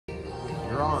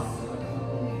You're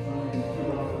on.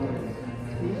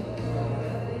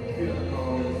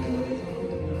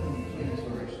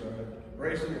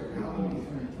 Praise the Lord.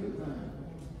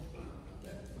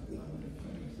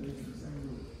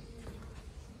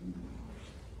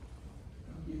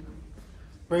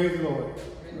 Praise the Lord.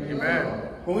 Amen.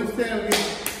 When we stand, we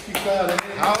keep God in.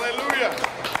 Hallelujah.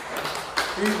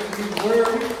 He's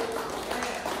worthy.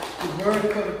 He's worthy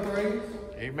for the praise.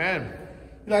 Amen.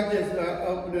 Like this,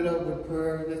 open it up with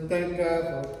prayer. Just thank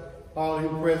God for all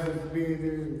His presence being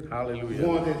here. Hallelujah. The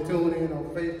ones that tune in on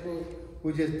Facebook,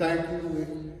 we just thank you. We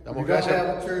Damos don't gracias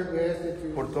have a church, we ask that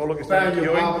you por todo lo que están find aquí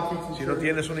your hoy. Bible teaching Si no church.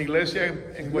 tienes una iglesia,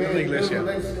 encuentra una iglesia.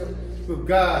 With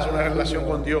God. Haz una relación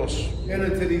con Dios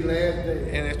Enter to these last days.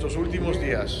 en estos últimos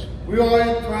días. We are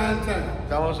in trying times.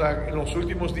 Estamos en los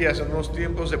últimos días, en unos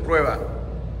tiempos de prueba.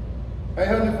 Hey,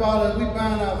 Heavenly Father, we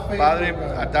bind our faith. Padre,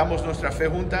 God. atamos nuestra fe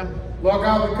junta. Lord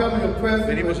God, we come in your presence.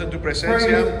 Venimos en tu praise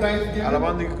presencia, and thanksgiving.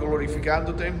 alabando y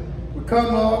glorificándote. We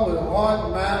come, Lord, with a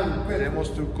heart, mind, and repentance.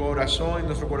 Tenemos tu corazón,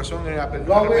 nuestro corazón en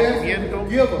Lord, we ask you to arrepentimiento.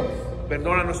 forgive us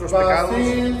Perdona nuestros for our pecados,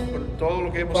 sins, por todo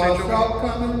lo que hemos for our hecho,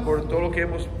 shortcomings, por todo lo que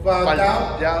hemos for our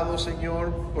fallado,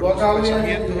 Señor, por Lord God, nuestros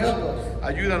we ask you to pensamientos. help us.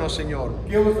 Ayúdanos, Señor.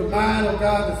 Give us the mind of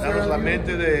God to Danos serve la you.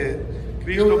 mente de Give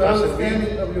Cristo us the para understanding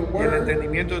servir of your y el word.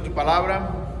 entendimiento de tu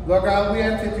palabra. Lord God, we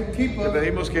ask that you keep Te us.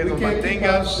 pedimos que We nos can't keep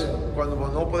mantengas ourselves. cuando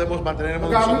no podemos mantenernos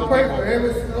Lord God, we nosotros pray for mismos.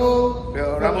 every soul.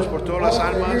 Pero oramos por todas las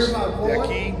almas de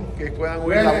aquí que puedan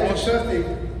We oír ask la that you voz. touch their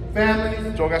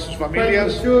families. Toca a sus Pray for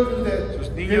familias, the children that sus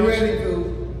get niños, ready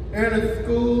to enter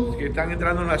schools. que están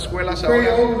entrando en las escuelas Pray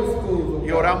ahora. over the schools. Oh Y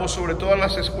God. oramos sobre todas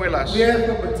las escuelas. We ask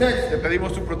for Te protection.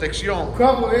 pedimos tu protección.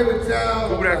 Cover every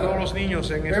child. Cubre a oh God. todos los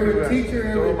niños en este Every lugar.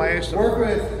 teacher, Todo every maestro. worker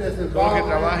that's Todos los que involved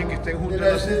trabajen, que estén juntos in en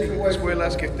that las situation.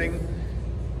 escuelas, que estén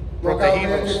Lord God, we ask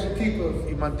protegidos. that you keep us.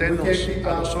 Y We manténnos can't keep a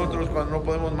ourselves. nosotros cuando no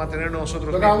podemos mantenernos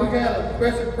nosotros Lord God, we mismos. got a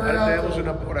special prayer Ahora out tenemos to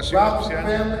una oración Robinson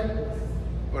especial family.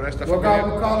 por esta Lord God, we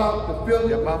familia. call out the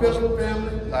Phillip Llamamos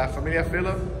family. la familia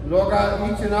Philip Lord God,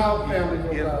 each and all families,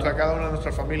 y oh a God. cada una de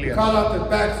nuestras familias. Call out the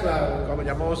backsliders. Como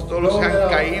llamamos todos los que han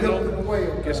caído,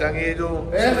 que se han ido,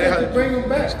 se alejan de tu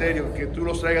ministerio, que tú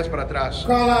los traigas para atrás.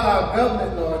 Call out our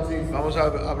government, Lord Jesus. Vamos a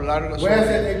hablar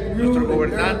sobre nuestros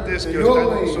gobernantes que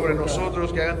están sobre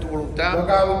nosotros, que hagan tu Lord voluntad.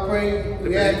 God, we pray. Te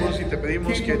We ask pedimos y te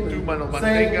pedimos que tú nos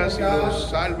mantengas y los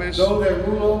salves, those that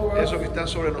rule over us. esos que están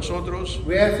sobre nosotros.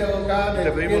 We ask, oh God, Te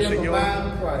that pedimos, you give them Señor, a mind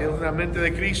of que Christ. es una mente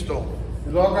de Cristo.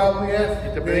 Lord God, we ask Y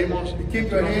te that pedimos you en keep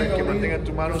tu your nombre hand que on mantengan tu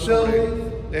these mano sobre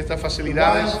facilities. estas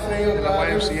facilidades de la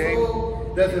YMCA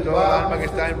y toda el alma que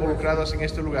está involucrada en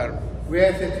este lugar. We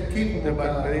ask that you keep Te them, oh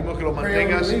God. pedimos que lo Pray over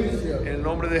mantengas the en leadership. el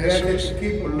nombre de We ask that Jesús, you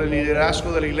keep por them, el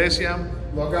liderazgo de la iglesia.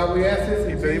 Lord God, we ask this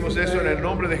Y in pedimos Jesus' esto en name. el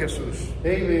nombre de Jesús.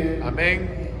 Amen. Amén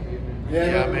y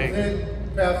Yeah, amén.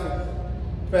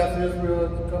 Pastor Israel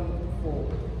to come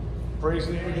forward. Praise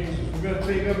the name of Jesus. We're going to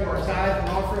take up our tithe and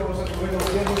offering. Vamos a comer los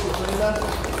diezmos y ofrendas.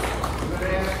 We're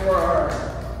going to ask for our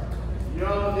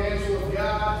young dancer of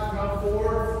God to come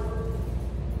forward.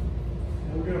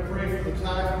 And we're going to pray for the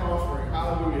tithe and offering.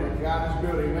 Hallelujah. God is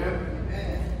good. Amen.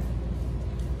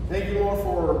 Thank you, Lord,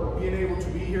 for being able to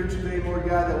be here today, Lord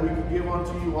God, that we could give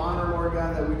unto you honor, Lord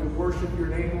God, that we could worship your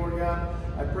name, Lord God.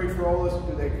 I pray for all those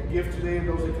that could give today and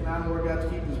those that cannot, Lord God, to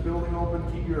keep this building open,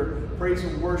 keep your praise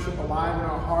and worship alive in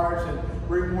our hearts, and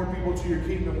bring more people to your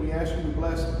kingdom. We ask you to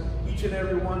bless each and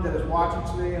every one that is watching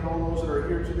today and all those that are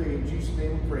here today. In Jesus'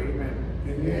 name we pray. Amen.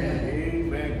 Amen.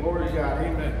 Amen. Glory to God.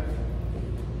 Amen.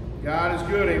 God is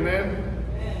good. Amen.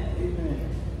 Amen.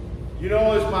 You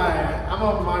know, I'm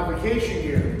on my vacation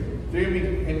here. Estoy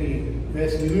en mi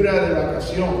vestidura de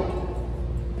vacación.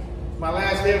 My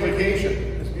last day of vacation.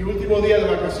 Es mi último día de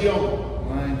vacación.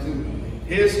 Mine too.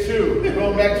 His too. You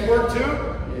going back to work too?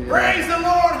 Yeah. Praise the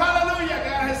Lord. Hallelujah.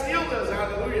 God has healed us.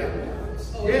 Hallelujah.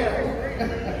 Yeah.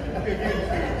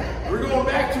 We're going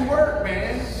back to work,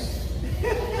 man.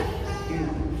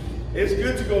 It's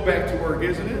good to go back to work,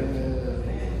 isn't it?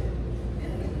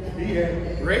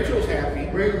 Yeah. Rachel's happy.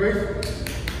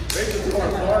 Rachel's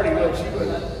going to party. Look, she was,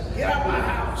 get out my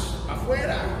house.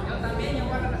 Afuera.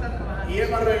 Y él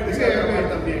va a regresar a trabajar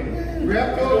también.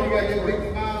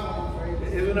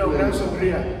 Es una gran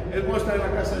sonrisa. Es bueno estar en la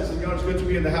casa del Señor. It's good to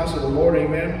be in the house of the Lord.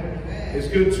 Amen. It's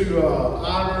good to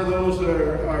honor those that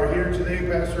are here today,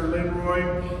 Pastor Linroy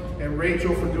and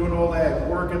Rachel, for doing all that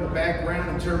work in the background,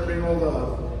 interpreting all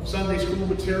the Sunday school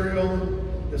material.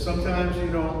 That sometimes, you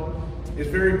know, it's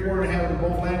very important to have it in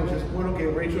both languages. Es bueno que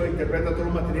Rachel interpreta todos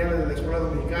los materiales de la escuela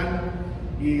dominicana,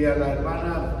 y a la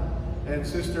hermana and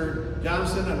Sister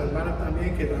Johnson, a la hermana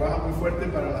también, que trabaja muy fuerte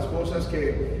para las cosas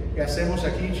que hacemos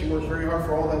aquí. She works very hard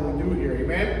for all that we do here.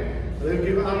 Amen. Let's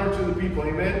give honor to the people.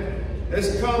 Amen.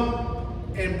 Let's come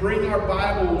and bring our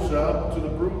Bibles up to the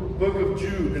book of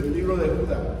Jude, el libro de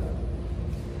Judas.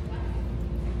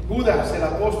 Judas, el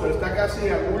apóstol, está casi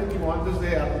al último antes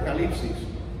de Apocalipsis.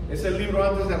 Es el libro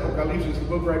antes de Apocalipsis, the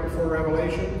book right before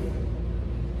Revelation.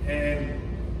 And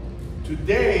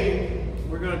today,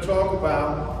 we're going to talk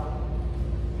about,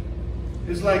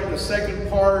 it's like the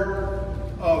second part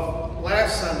of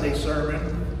last Sunday's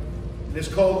sermon. It's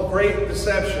called The Great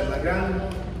Deception, La Gran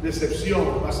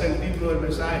Decepción. Va a ser el título del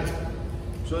mensaje.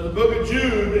 So in the book of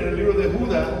Jude, en el libro de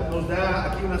Judas, nos da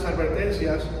aquí unas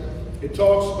advertencias. It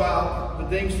talks about the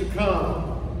things to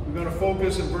come. We're going to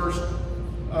focus in verse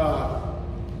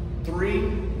 3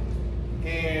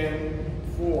 and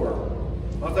 4.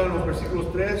 Vamos a estar en los versículos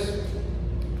 3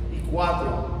 y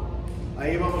 4.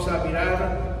 Ahí vamos a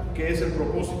mirar qué es el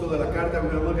propósito de la carta.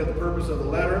 We're going to look at the purpose of the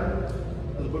letter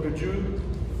of the book of Jude.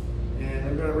 And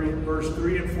I'm going to read verse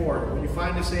 3 and 4. When you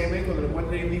find this, say amen. Cuando lo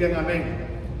encuentren, digan amén.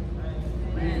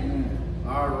 Amen.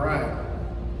 All right.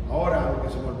 Ahora, lo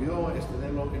que se me olvidó es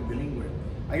tenerlo en bilingüe.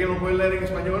 ¿Alguien lo puede leer en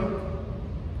español?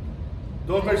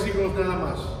 2 versículos nada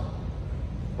más.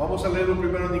 Vamos a leerlo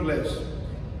primero en inglés.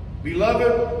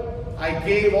 Beloved, I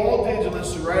gave all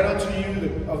diligence to write unto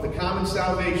you of the common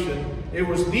salvation. It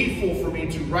was needful for me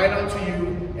to write unto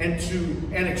you and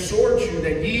exhort you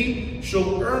that ye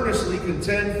shall earnestly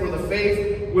contend for the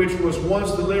faith which was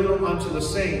once delivered unto the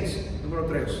saints. Número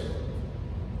 3.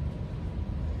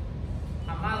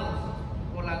 Amados,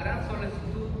 por la gran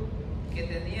solicitud que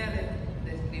tenía de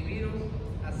escribiros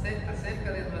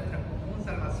acerca de nuestra común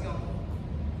salvación,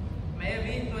 me he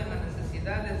visto en la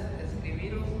necesidad de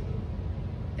escribiros.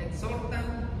 Exhortan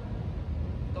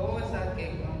todos a que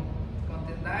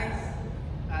contendáis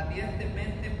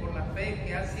ardientemente por la fe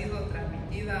que ha sido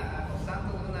transmitida a los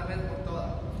santos de una vez por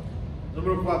todas.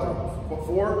 Número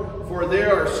 4. For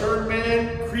there are certain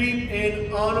men creep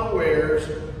in unawares,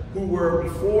 who were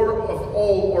before of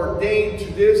old ordained to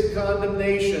this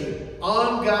condemnation,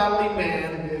 ungodly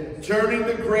men, turning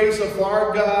the grace of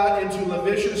our God into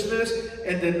lasciviousness,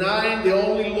 and denying the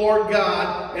only Lord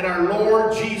God and our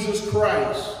Lord Jesus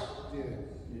Christ.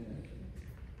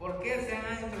 ¿Por qué se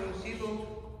han introducido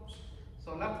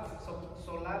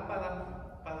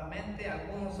solapadamente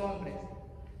algunos hombres,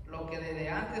 lo que desde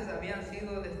antes habían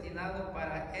sido destinados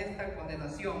para esta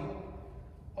condenación?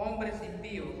 Hombres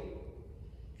impíos,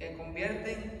 que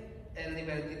convierten en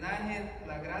libertinaje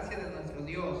la gracia de nuestro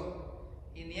Dios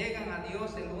y niegan a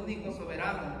Dios el único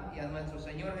soberano y a nuestro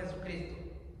Señor Jesucristo.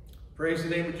 Praise the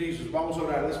name of Jesus. Vamos a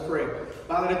orar. Let's pray.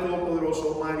 Padre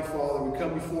Todopoderoso, Almighty Father, we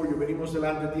come before you. Venimos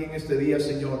delante de ti en este día,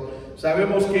 Señor.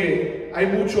 Sabemos que hay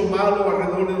mucho malo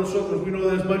alrededor de nosotros. We know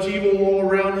there's much evil all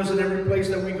around us in every place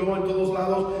that we go, en todos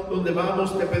lados donde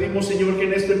vamos. Te pedimos, Señor, que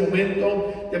en este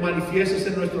momento te manifiestes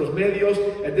en nuestros medios.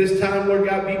 At this time, Lord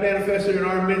God, be manifested in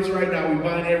our midst right now. We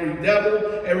bind every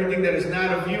devil, everything that is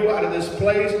not of you out of this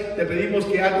place. Te pedimos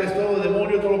que ates todo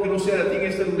demonio, todo lo que no sea de ti en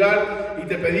este lugar. Y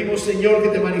te pedimos, Señor, que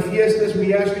te manifiestes.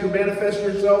 We ask you to manifest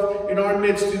yourself in our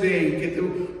midst today. Que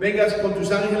tú vengas con tus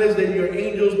ángeles, that your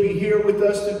angels be here with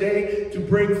us today to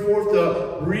bring forth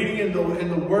the reading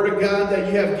and the word of God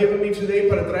that you have given me today,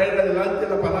 para traer adelante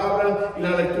la palabra y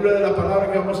la lectura de la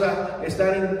palabra que vamos a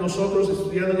estar en nosotros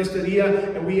estudiando en este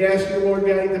día. And we ask you, Lord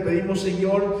God, y te pedimos,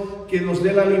 Señor, que nos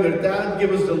dé la libertad,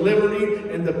 give us the liberty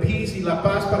and the peace y la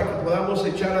paz para que podamos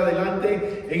echar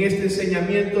adelante en este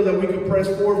enseñamiento, that we can press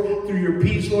forth through your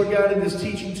peace, Lord God, in this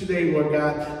teaching today, Lord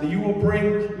God, that you will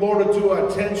bring, Lord, to our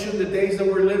attention the days that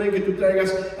we're living, que tú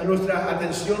traigas a nuestra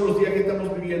atención los días que estamos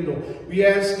viviendo. We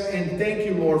ask and thank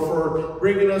you, Lord, for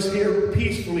bringing us here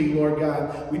peacefully, Lord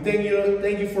God. We thank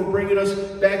you for bringing us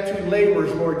back to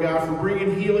labors, Lord God, for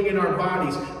bringing healing in our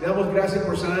bodies. Le damos gracias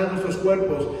por sanar nuestros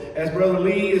cuerpos. As Brother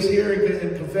Lee is here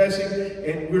and confessing,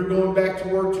 and we're going back to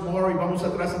work tomorrow, y vamos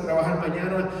atrás a trabajar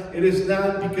mañana, it is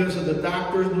not because of the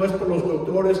doctors, no es por los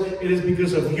doctores, it is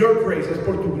because of your grace, es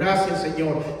por tu gracia,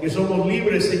 Señor, que somos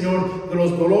libres, Señor, de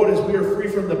los dolores. We are free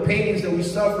from the pains that we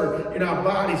suffer in our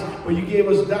bodies, but you gave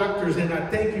us doctors, and I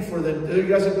thank you for them. Te doy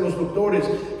gracias por los doctores,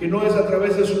 que no es a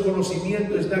través de su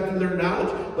conocimiento, it's not through their knowledge,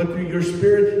 but through your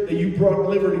spirit that you brought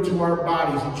liberty to our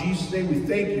bodies. In Jesus' name we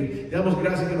thank you. Te damos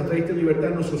gracias que nos traiste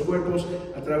libertad en nuestros cuerpos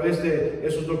a través de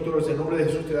esos doctores. En nombre de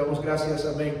Jesús te damos gracias.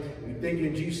 Amén. We thank you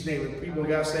in Jesus' name. And people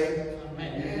got say,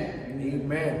 Amen.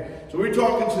 Amen. So we're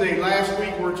talking today. Last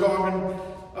week we were talking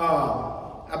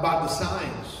about the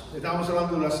signs. Estábamos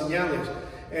hablando de las señales.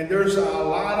 And there's a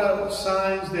lot of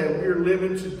signs that we're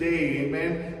living today.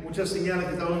 Amen. muchas señales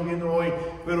que estamos viviendo hoy,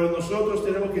 pero nosotros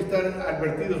tenemos que estar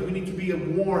advertidos. We need to be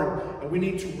warned, and we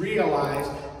need to realize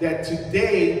that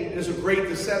today there's a great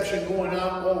deception going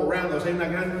on all around us. Hay una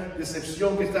gran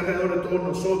decepción que está alrededor de todos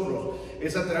nosotros.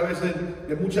 Es a través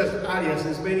de muchas áreas.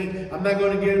 I'm not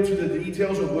going to get into the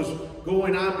details of what's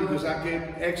going on because I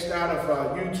get X'd out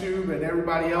of YouTube and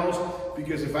everybody else,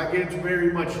 because if I get into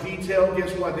very much detail,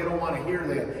 guess what? They don't want to hear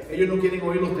that. Ellos no quieren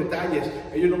oír los detalles.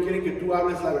 Ellos no quieren que tú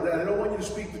hables la verdad. They don't want you to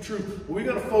speak the truth. But we're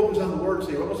going to focus on the words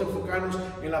here. Vamos a enfocarnos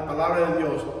en la palabra de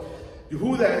Dios.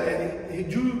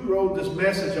 Jude wrote this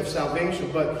message of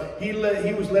salvation, but he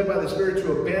was led by the Spirit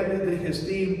to abandon his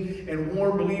theme and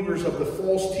warn believers of the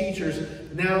false teachers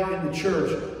now in the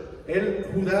church.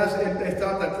 Judas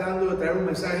estaba tratando de traer un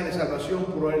mensaje de salvación,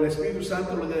 pero el Espíritu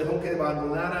Santo le dejó que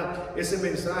abandonara ese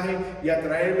mensaje y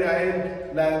atraerle a él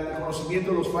el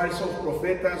conocimiento de los falsos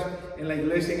profetas en la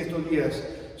iglesia en estos días.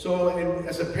 So,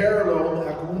 as a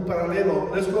parallel, como un paralelo,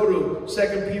 let's go to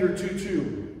 2 Peter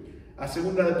 2:2. A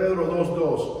segunda de Pedro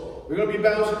 2:2. We're going to be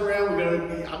bouncing around.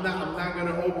 I'm not going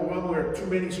to overwhelm you with too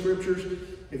many scriptures.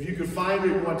 If you could find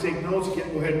it, you want to take notes, you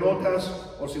can coger notas,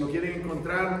 o si lo quieren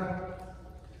encontrar,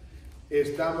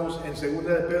 estamos en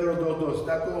segunda de Pedro 2:2.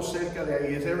 Está todo cerca de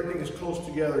ahí. Everything is close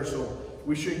together, so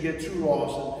we shouldn't get too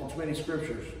lost in too many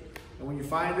scriptures. And when you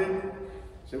find it,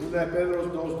 segunda de Pedro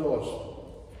 2:2.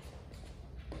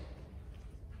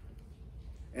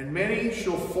 And many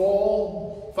shall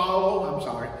follow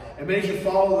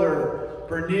their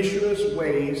pernicious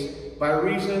ways, by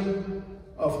reason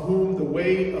of whom the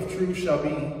way of truth shall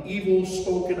be evil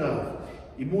spoken of.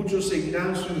 Y muchos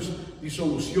seguirán sus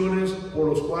disoluciones, por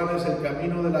los cuales el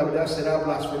camino de la verdad será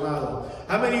blasfemado.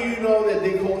 How many of you know that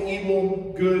they call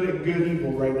evil good and good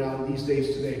evil right now in these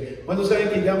days today? ¿Cuántos saben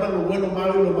que llaman lo bueno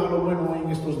malo y lo malo bueno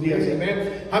en estos días?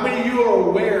 Amen. How many of you are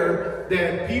aware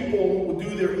that people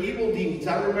do their evil deeds?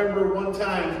 I remember one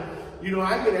time,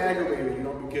 I get aggravated,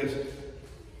 because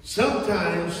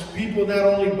sometimes people not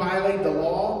only violate the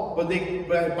law, but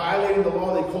by violating the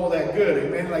law, they call that good.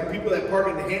 Amen. Like people that park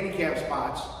in the handicap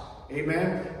spots.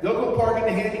 Amen. They'll go park in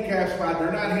the handicap spot.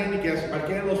 They're not handicaps.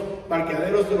 Parquean los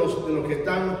parqueaderos de los que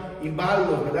están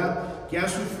inválidos, ¿verdad? Que han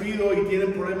sufrido y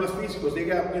tienen problemas físicos. They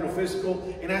got, physical.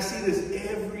 And I see this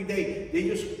every day. They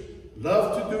just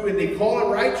love to do it. They call it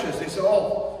righteous. They say,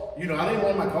 I didn't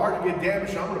want my car to get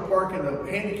damaged, so I'm going to park in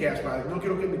the handicap spot. No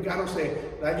quiero que mi carro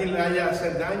alguien le haya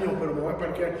hacer daño, pero me voy a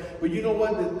parquear. But you know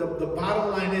what? The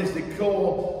bottom line is they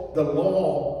call the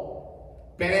law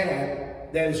bad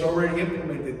that is already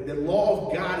implemented. The law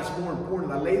of God is more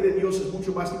important. La ley de Dios es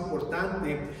mucho más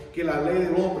importante que la ley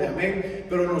del hombre. Amén.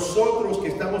 Pero nosotros que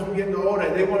estamos viviendo ahora,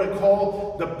 they want to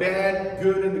call the bad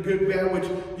good and the good bad, which,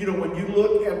 when you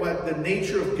look at what the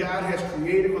nature of God has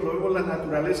created, cuando vemos la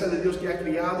naturaleza de Dios que ha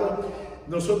creado,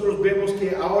 nosotros vemos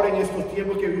que ahora en estos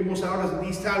tiempos que vivimos ahora, in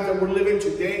these times that we're living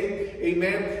today,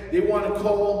 amen, they want to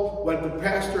call what the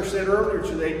pastor said earlier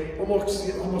today,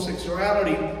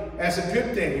 homosexuality, as a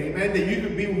good thing, amen, that you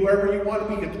can be whoever you want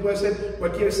to be, que tú puedes ser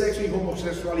cualquier sexo y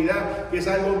homosexualidad, que es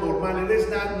algo normal. It is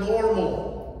not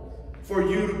normal for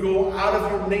you to go out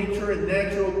of your nature and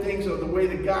natural things of the way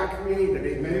that God created,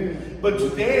 amen. But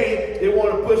today, they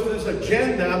want to push this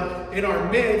agenda in our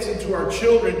midst, into our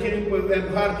children, quieren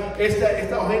empujar esta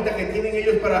agenda que tienen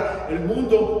ellos para el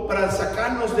mundo, para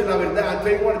sacarnos de la verdad.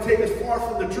 They want to take us far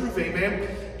from the truth, amen.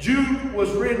 Jude was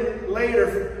written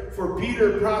later, for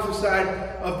Peter prophesied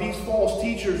of these false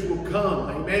teachers will come.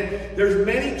 Amen. There's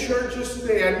many churches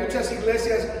today, hay muchas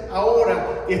iglesias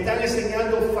ahora que están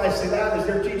enseñando falsedades.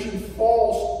 They're teaching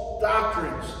false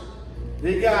doctrines.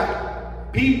 They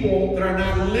got people that are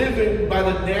not living by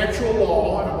the natural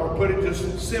law, and I'm going to put it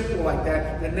just simple like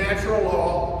that, the natural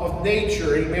law of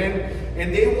nature, amen.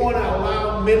 And they want to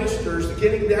allow ministers,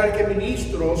 quieren dejar que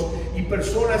ministros y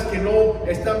personas que no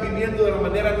están viviendo de la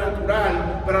manera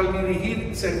natural para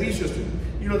dirigir servicios.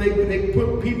 They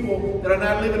put people that are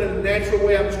not living in a natural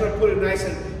way. I'm just going to put it nice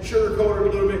and sugarcoat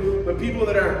it a little bit. But people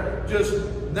that are just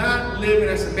not living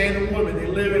as a man and woman, they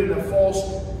live in a false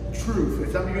truth.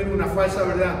 Están viviendo una falsa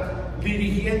verdad.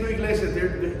 Dirigiendo iglesias,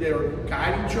 they're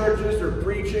guiding churches, they're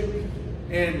preaching,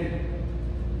 and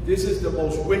this is the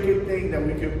most wicked thing that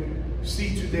we can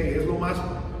see today. Es lo más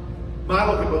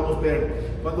malo que podemos ver.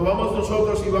 Cuando vamos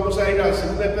nosotros y vamos a ir a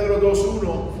 2 Pedro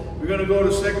 2:1, we're going to go to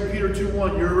 2 Peter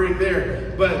 2:1. You're already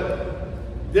there. But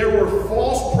there were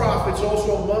false prophets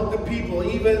also among the people,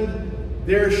 even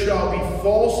there shall be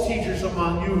false teachers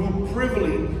among you who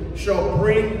privily shall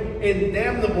bring in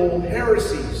damnable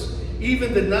heresies,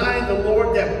 even denying the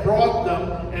Lord that brought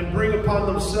them, and bring upon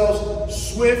themselves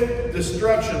swift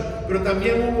destruction. Pero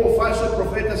también hubo falsos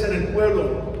profetas en el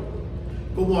pueblo,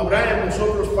 como habrá en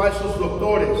vosotros falsos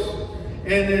doctores.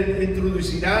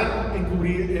 Introducirán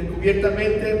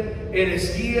encubiertamente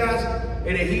herejías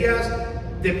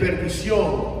de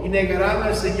perdición y negarán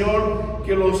al Señor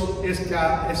que los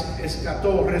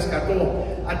rescató,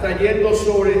 atrayendo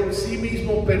sobre sí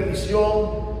mismo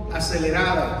perdición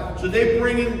acelerada. So they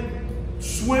bring in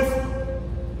swift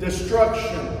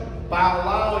destruction by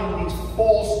allowing these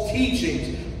false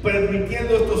teachings,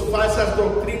 permitiendo estas falsas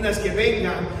doctrinas que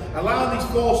vengan, allowing these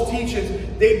false teachings,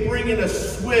 they bring in a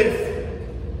swift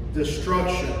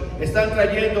destruction. Están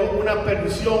trayendo una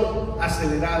perdición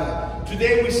acelerada.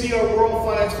 Today we see our world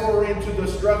fast forward into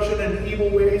destruction and evil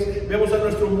ways. Vemos a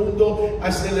nuestro mundo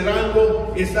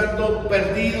acelerando, estando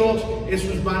perdidos en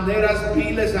sus maneras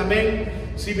viles. Amén.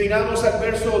 Si miramos al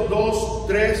verso 2,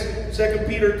 3, 2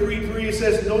 Peter 3:3, it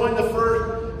says, knowing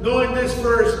this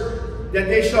first, that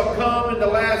they shall come in the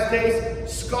last days,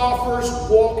 scoffers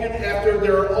walking after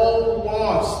their own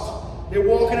lust. They're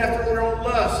walking after their own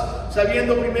lust.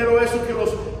 Sabiendo primero eso, que en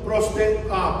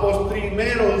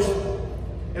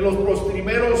los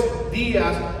postrimeros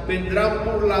días vendrán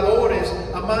burladores,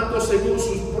 amando según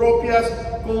sus propias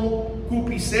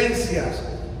concupiscencias.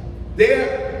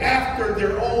 They're after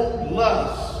their own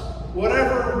lust,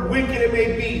 whatever wicked it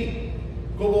may be,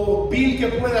 como vil que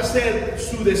pueda ser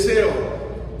su deseo.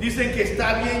 Dicen que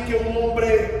está bien que un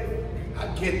hombre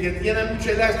que tiene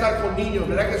mucha edad estar con niños,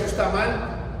 ¿verdad que eso está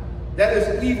mal? That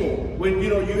is evil. When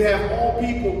you have all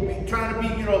people trying to be,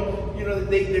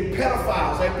 they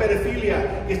pedophiles, hay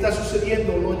pedofilia que está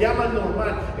sucediendo, lo llaman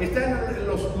normal. Está en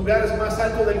los lugares más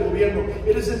altos del gobierno.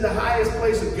 It is in the highest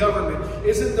place of government.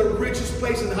 It's in the richest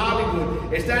place in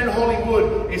Hollywood. Está en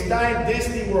Hollywood. Está en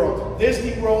Disney World.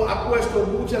 Disney World ha puesto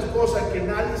muchas cosas que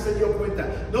nadie se dio cuenta.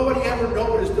 Nobody ever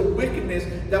noticed the wickedness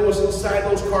that was inside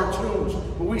those cartoons.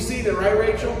 But we see that, right,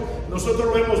 Rachel? Nosotros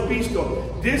lo hemos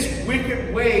visto. This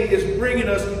wicked way is bringing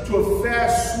us to a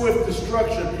fast, swift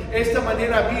destruction. Esta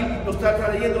manera vil nos está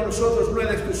trayendo a nosotros una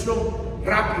destrucción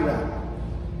rápida.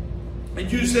 And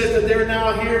you said that they're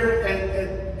now here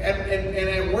and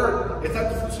at work.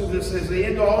 Está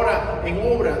sucediendo ahora en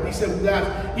obra, dice Judas.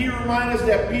 He reminds us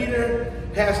that Peter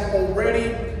has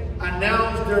already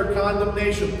announced their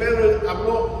condemnation. Pedro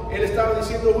habló, él estaba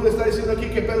diciendo, Judas está diciendo aquí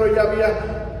que Pedro ya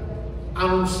había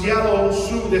anunciado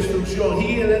su destrucción.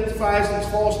 He identifies these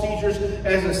false teachers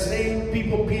as the same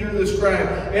people Peter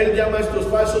described. Él llama a estos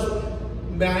falsos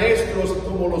maestros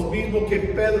como los mismos que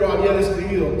Pedro había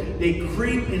describido. They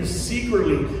creep in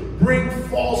secretly, bring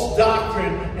false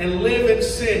doctrine, and live in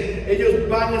sin. Ellos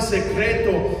van en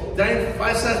secreto, traen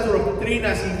falsas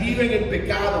doctrinas y viven en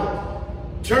pecado.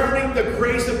 Turning the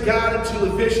grace of God into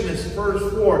lavishness, verse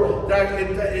 4.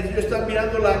 Ellos están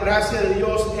mirando la gracia de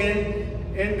Dios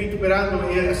en vituperando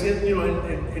y haciendo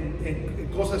en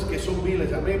cosas que son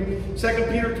viles. Amén. 2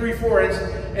 Peter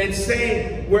 3:4, and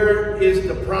saying, where is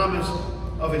the promise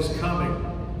of his coming?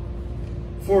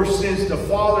 For since the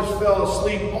fathers fell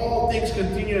asleep, all things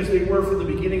continue as they were from the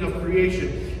beginning of creation.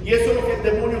 Y eso es lo que el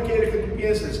demonio quiere que tú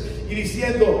pienses. Y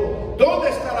diciendo, ¿dónde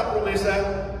está la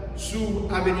promesa? Su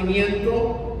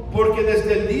avenimiento, porque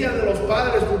desde el día de los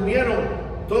padres durmieron.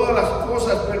 Todas las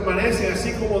cosas permanecen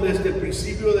así como desde el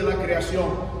principio de la creación.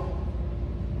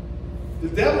 The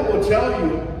devil will tell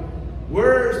you,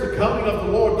 where is the coming of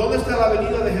the Lord? ¿Dónde está la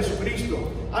venida de Jesucristo?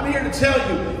 I'm here to tell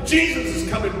you, Jesus is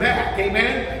coming back.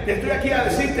 Amen. Estoy aquí a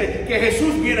decirte que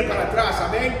Jesús viene para atrás.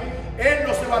 Amén. Él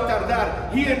no se va a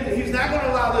tardar. He's not going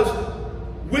to allow this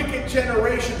wicked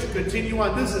generation to continue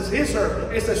on. This is his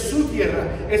earth. Esta es su tierra.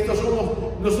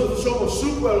 Nosotros somos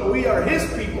su pueblo. We are his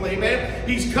people. Amen.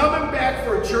 He's coming back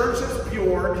for a church that's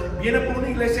pure. Viene por una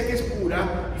iglesia que es pura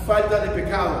y falta de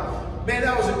pecado. Man,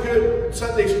 that was a good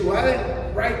Sunday school. I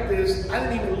didn't write this. I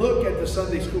didn't even look at the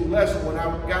Sunday school lesson when I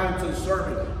got into the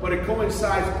sermon, but it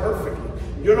coincides perfectly.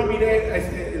 Yo no miré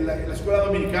la escuela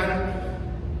dominicana.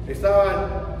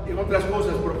 Estaba en otras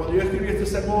cosas, pero cuando yo escribí este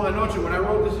sermón anoche, when I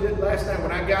wrote this last night,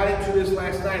 when I got into this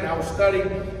last night, I was studying,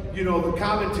 the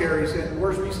commentaries and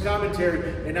Worsby's commentary,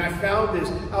 and I found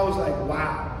this. I was like,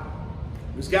 wow.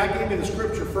 Because God gave me the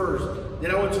scripture first.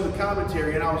 Then I went to the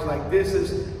commentary, and I was like, this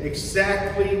is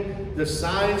exactly the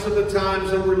signs of the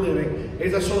times that we're living.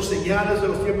 Estas son señales de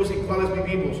los tiempos en cuales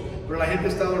vivimos. Pero la gente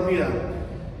está dormida.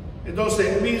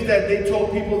 Entonces, it means that they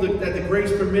told people that the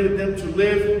grace permitted them to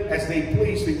live as they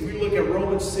pleased. If we look at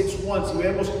Romans 6:1, si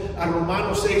vemos a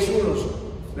Romanos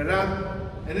 6:1, ¿verdad?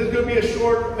 And this is going to be a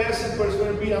short message, but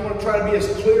I'm going to try to be as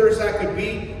clear as I could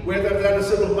be. Voy a tratar de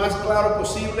ser lo más claro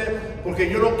posible, porque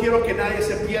yo no quiero que nadie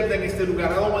se pierda en este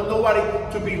lugar. I don't want nobody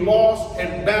to be lost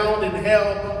and bound in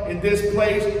hell up in this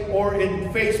place or in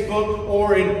Facebook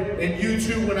or in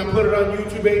YouTube when I put it on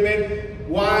YouTube, amen.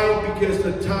 Why? Because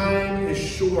the time is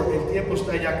short. El tiempo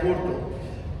está ya corto.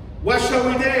 What shall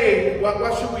we say?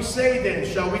 What should we say then?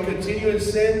 Shall we continue in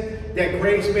sin that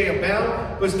grace may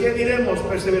abound? Pues ¿qué diremos?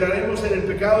 ¿Perseveraremos en el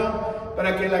pecado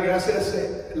para que la gracia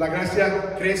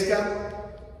crezca?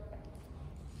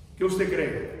 ¿Qué usted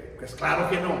cree? Pues claro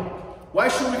que no. Why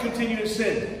should we continue to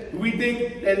sin? Do we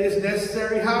think that it's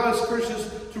necessary? How as Christians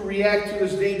to react to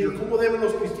this danger? ¿Cómo deben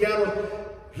los cristianos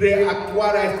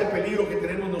reactuar a este peligro que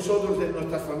tenemos nosotros, de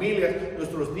nuestras familias,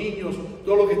 nuestros niños,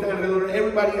 todo lo que está alrededor?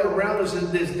 Everybody around us in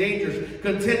this danger.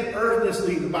 Contend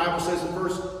earnestly, the Bible says in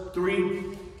verse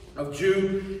 3 of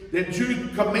Jude. Then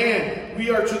Jude command, we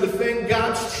are to defend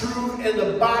God's truth in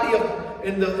the body of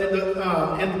of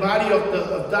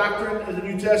doctrine, as the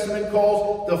New Testament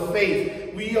calls the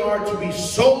faith. We are to be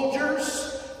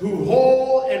soldiers who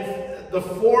hold the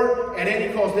fort at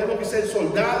any cost. Tenemos que ser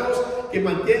soldados que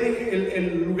mantienen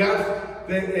el lugar,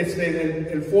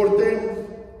 el fuerte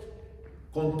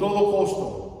con todo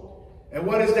costo. And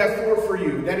what is that fort for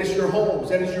you? That is your homes,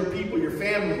 that is your people, your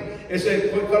family.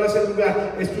 ¿Cuál es el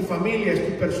lugar? Es tu familia, es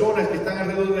tus personas que están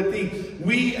alrededor de ti.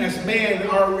 We as men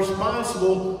are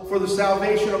responsible for the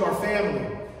salvation of our family.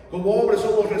 Como hombres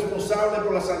somos responsables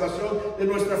por la salvación de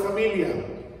nuestra familia.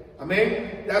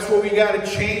 Amen. That's what we got to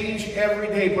change every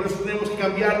day. Por eso tenemos que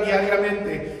cambiar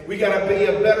diariamente. We got to be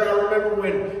a better. I remember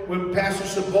when Pastor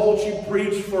Sabolchi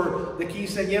preached for the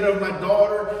quinceañera of my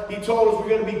daughter. He told us we're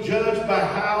going to be judged by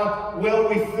how well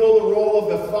we fill the role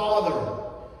of the father,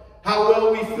 how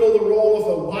well we fill the role of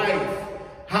a wife,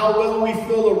 how well we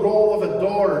fill the role of a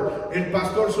daughter. El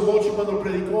Pastor Sabolchi cuando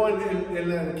predicó en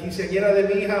la quinceañera de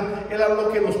mi hija, él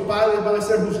habló que los padres van a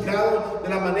ser juzgados de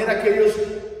la manera que ellos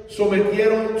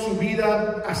sometieron su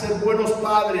vida a ser buenos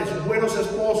padres, buenos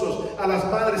esposos, a las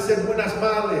madres ser buenas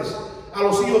madres, a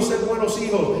los hijos ser buenos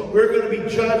hijos. We're going to be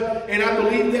judged, and I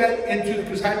believe that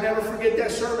because I never forget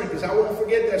that sermon, because I won't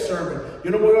forget that sermon.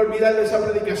 Yo no voy a olvidar de esa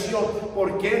predicación.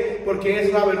 ¿Por qué? Porque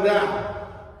es la verdad.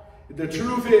 The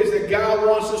truth is that God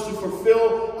wants us to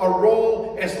fulfill a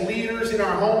role as leaders in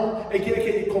our home. Él quiere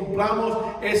que cumplamos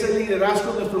ese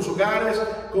liderazgo en nuestros hogares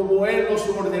como Él nos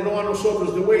ordenó a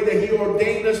nosotros, the way that He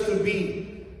ordained us to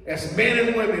be, as men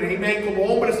and women, amen, como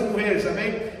hombres y mujeres,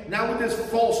 amen. Now with this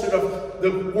falsehood of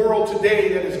the world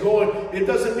today that is going, it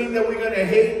doesn't mean that we're going to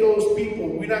hate those people.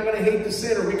 We're not going to hate the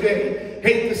sinner. We can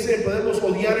hate the sin. Podemos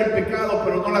odiar el pecado,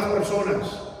 pero no las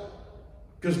personas.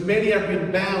 Because many have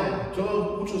been bound.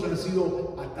 Muchos han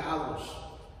sido atados.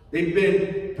 They've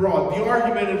been brought. The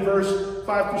argument in verse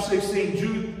 5 through 16,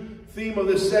 Jude's theme of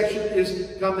this section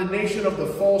is condemnation of the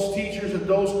false teachers and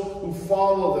those who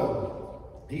follow them.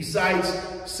 He cites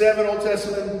 7 Old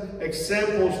Testament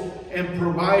examples and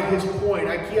provide his point.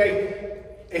 Aquí hay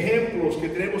ejemplos que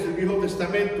tenemos del Viejo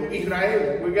Testamento.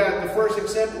 Israel. We got the first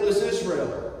example is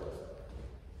Israel.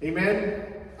 Amen.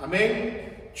 Amen.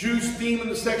 Jude's theme in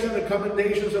the section, the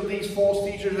commendations of these false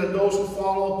teachers and those who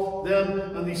follow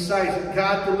them on these sites.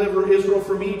 God delivered Israel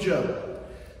from Egypt.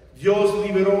 Dios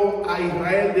liberó a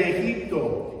Israel de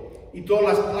Egipto. Y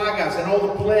todas las plagas and all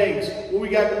the plagues. What we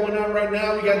got going on right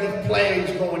now, we got these plagues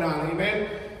going on. Amen.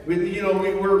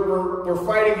 We're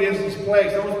fighting against these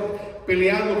plagues. Estamos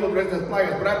peleando contra estas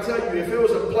plagas. But I tell you, if it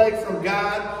was a plague from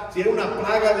God, si era una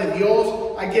plaga de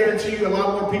Dios, I guarantee you a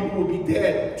lot more people would be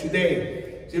dead today.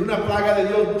 Si era una plaga de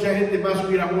Dios, mucha gente más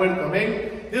hubiera muerto. Amén.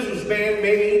 This was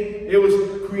man-made. It was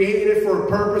created for a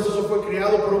purpose. Eso fue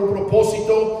creado por un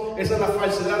propósito. Esa es la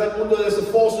falsedad del mundo. That's the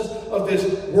falseness of this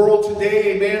world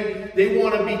today. Amen. They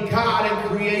want to be God and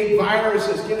create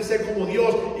viruses. Quieren ser como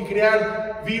Dios y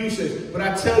crear viruses. But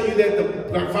I tell you that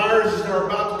the viruses are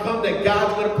about to come that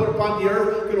God's going to put upon the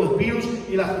earth. Que los virus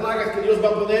y las plagas que Dios va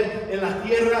a poner en la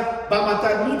tierra va a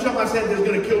matar mucha más gente. It's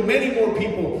going to kill many more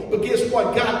people. But guess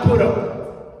what? God put a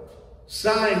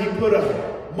sign, He put a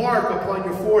mark upon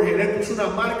your forehead. Él puso una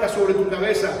marca sobre tu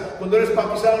cabeza. Cuando eres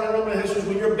bautizado en el nombre de Jesús,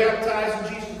 when you're baptized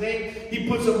in Jesus' name, He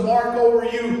puts a mark over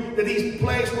you that these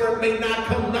plagues where it may not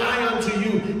come nigh unto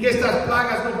you. Que estas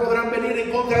plagas no podrán venir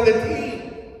en contra de ti.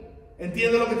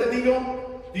 ¿Entiendes lo que te digo?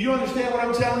 Do you understand what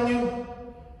I'm telling you?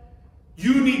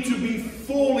 You need to be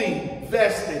fully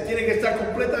vested. Tiene que estar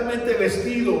completamente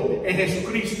vestido en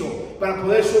Jesucristo para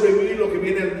poder sobrevivir lo que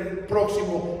viene el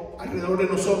próximo alrededor de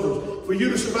nosotros. For you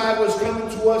to survive what's coming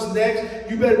to us next,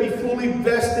 you better be fully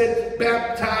vested,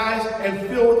 baptized, and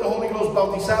filled with the Holy Ghost,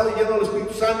 bautizado y lleno del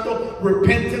Espíritu Santo,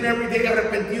 repentant every day,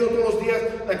 arrepentido todos los días,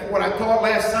 like what I taught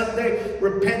last Sunday.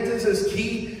 Repentance is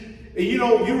key. And you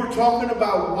know, you were talking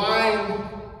about why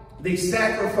they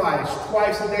sacrificed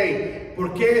twice a day.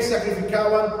 ¿Por qué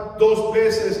sacrificaban 2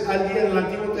 veces al día en el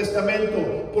Antiguo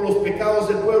Testamento por los pecados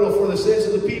del pueblo, for the sins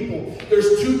of the people.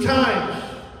 There's 2 times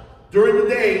during the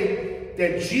day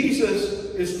that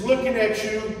Jesus is looking at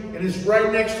you and is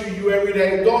right next to you every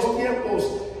day. 2 tiempos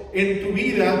en tu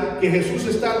vida que Jesús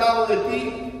está al lado de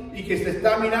ti y que te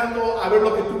está mirando a ver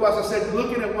lo que tú vas a hacer,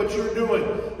 looking at what you're doing.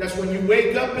 That's when you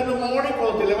wake up in the morning,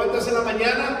 cuando te levantas en la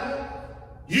mañana.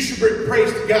 You should bring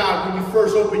praise to God when you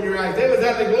first open your eyes. Debes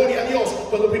darle gloria a Dios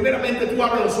cuando primeramente tú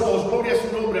abres los ojos. Gloria a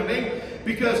su nombre, amén.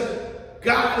 Because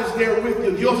God is there with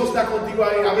you. Dios está contigo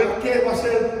ahí. A ver qué va a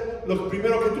ser lo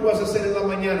primero que tú vas a hacer en la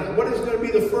mañana. What is going to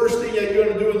be the first thing that you're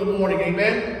going to do in the morning,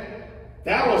 amen?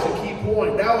 That was a key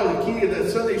point. That was the key to the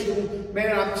Sunday school.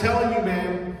 Man, I'm telling you,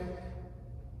 man,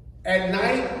 at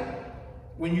night,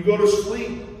 when you go to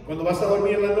sleep, cuando vas a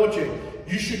dormir en la noche,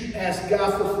 you should ask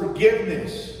God for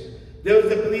forgiveness. Debes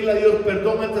de pedirle a Dios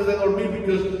perdón antes de dormir,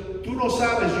 because tú no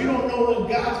sabes, you don't know when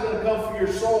God's going to come for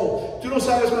your soul. Tú no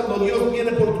sabes cuando Dios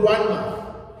viene por tu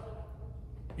alma.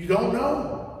 You don't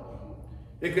know.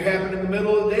 It could happen in the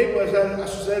middle of the day, puede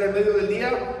suceder en medio del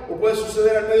día, o puede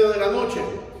suceder en medio de la noche.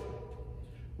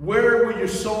 Where will your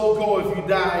soul go if you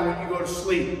die when you go to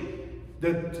sleep?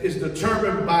 That is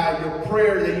determined by your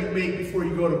prayer that you make before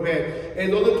you go to bed. En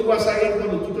donde tú vas a ir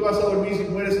cuando tú te vas a dormir, si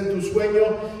mueres en tu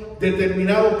sueño,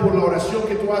 determinado por la oración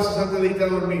que tú haces antes de irte a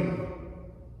dormir.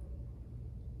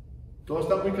 Todo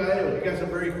está muy callado. You guys are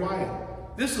very quiet.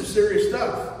 This is some serious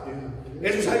stuff.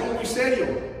 Eso es algo muy serio.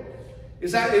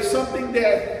 It's something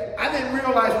that I didn't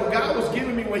realize what God was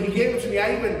giving me when He gave it to me.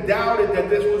 I even doubted that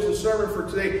this was the sermon for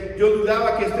today. Yo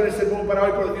dudaba que este era el sermón para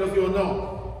hoy, pero Dios dijo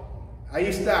no. Ahí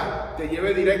está. Te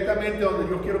llevé directamente donde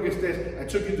yo quiero que estés. I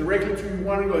took you directly to where you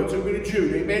want to go. I took you to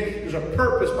Jude. Amen. There's a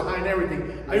purpose behind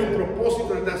everything. Hay un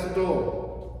propósito detrás de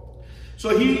todo.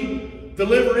 So He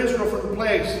delivered Israel from the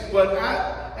plagues, but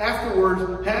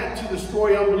afterwards had to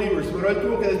destroy unbelievers. Pero Él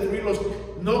tuvo que destruir los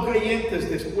no creyentes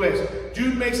después.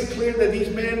 Jude makes it clear that these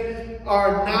men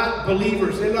are not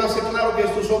believers. Él hace claro que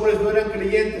estos hombres no eran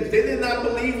creyentes. They did not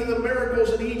believe in the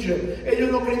miracles in Egypt.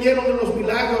 Ellos no creyeron en los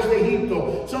milagros de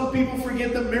Egipto. Some people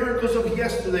forget the miracles of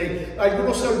yesterday.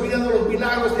 Algunos se olvidan de los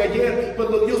milagros de ayer,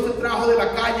 cuando Dios te trajo de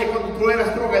la calle, cuando tú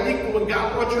eras drogadicto, when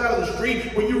God brought you out of the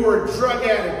street, when you were a drug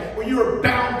addict, when you were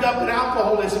bound up in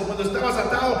alcoholism, cuando estabas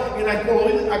atado en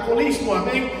alcoholismo,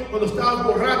 amén, cuando estabas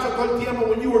borracho todo el tiempo,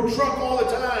 when you were drunk all the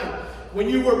time. When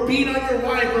you were beating on your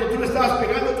wife, cuando tú le estabas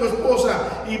pegando a tu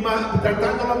esposa y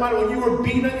tratándola mal, when you were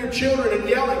beating on your children and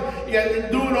yelling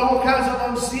and doing all kinds of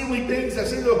unseemly things,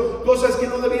 haciendo cosas que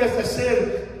no debías de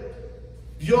hacer,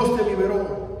 Dios te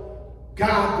liberó.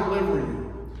 God delivered you.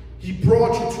 He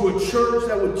brought you to a church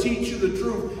that would teach you the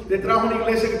truth. Te trajo una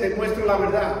iglesia que te muestre la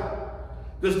verdad.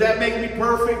 Does that make me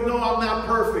perfect? No, I'm not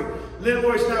perfect.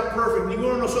 Leroy's not perfect.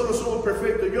 Ninguno de nosotros somos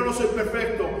perfectos. Yo no soy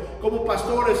perfecto. Como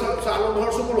pastores, a lo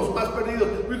mejor somos los más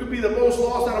perdidos. We could be the most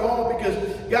lost out of all, because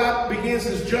God begins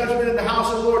His judgment in the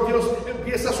house of the Lord. Dios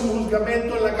empieza su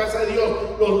juzgamento en la casa de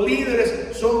Dios. Los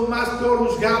líderes son más peor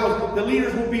juzgados. The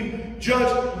leaders will be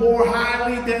judged more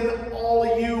highly than all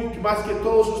of you, más que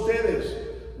todos ustedes.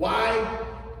 Why?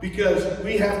 Because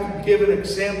we have to give an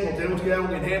example. Tenemos que dar un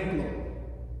ejemplo.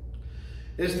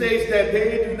 It states that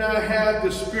they do not have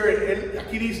the Spirit.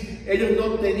 Aquí dice, ellos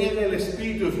no tenían el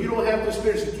Espíritu. If you don't have the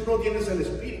Spirit, si tú no tienes el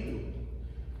Espíritu,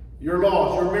 you're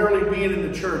lost. You're merely being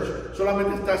in the church.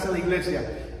 Solamente estás en la iglesia.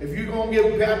 If you're going to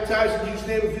get baptized in Jesus'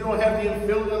 name, if you don't have the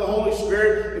infilling of the Holy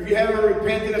Spirit, if you haven't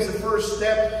repented as the first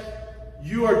step,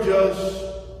 you are just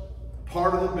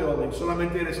part of the building.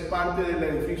 Solamente eres parte del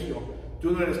edificio.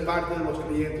 Tú no eres parte de los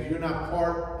creyentes. You're not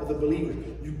part of the believers.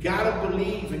 You gotta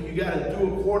believe and you gotta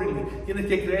do accordingly. Tienes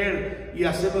que creer y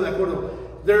hacerlo de acuerdo.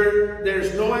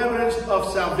 There's no evidence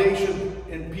of salvation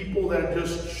in people that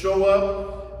just show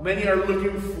up. Many are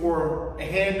looking for a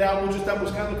handout. Muchos están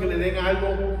buscando que le den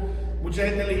algo. Mucha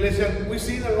gente en la iglesia. We've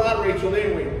seen a lot, Rachel,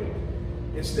 didn't we?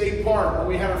 In State Park, when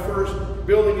we had our first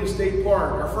building in State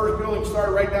Park. Our first building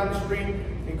started right down the street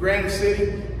in Granite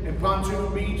City, in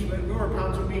Pontoon Beach. We were in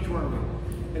Pontoon Beach, weren't we?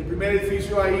 El primer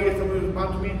edificio ahí, estamos en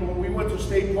Pontoon Beach. When we went to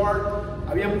State Park,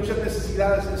 había muchas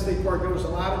necesidades in State Park. There was a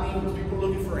lot of needs, people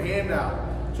looking for a handout.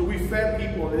 So we fed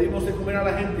people, le dimos de comer a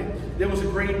la gente. There was a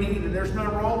great need, and there's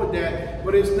nothing wrong with that,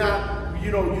 but it's not, you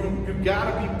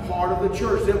gotta be part of the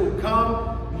church. They will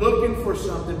come looking for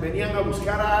something, venían a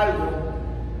buscar algo,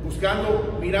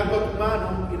 mirando a tu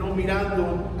mano y no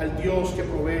mirando al Dios que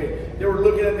provee. They were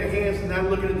looking at the hands and not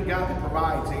looking at the God that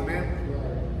provides, amen?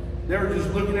 They were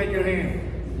just looking at your hand.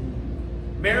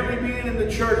 Merely being in the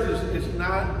church is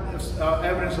not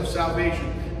evidence of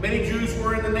salvation. Many Jews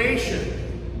were in the nation,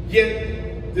 yet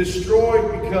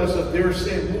destroyed because of their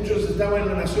sin. Muchos estaban en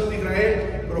la nación de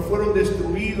Israel, pero fueron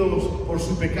destruidos por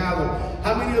su pecado.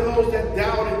 How many of those that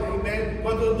doubted, amen?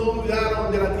 ¿Cuántos no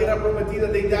dudaron de la tierra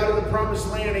prometida? They doubted the promised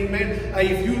land, amen.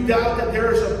 If you doubt that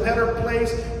there is a better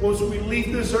place once we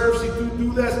leave this earth, si tú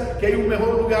dudas que hay un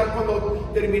mejor lugar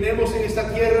cuando terminemos en esta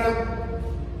tierra,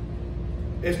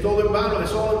 it's todo en vano.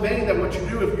 It's all in vain. That what you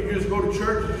do, if you just go to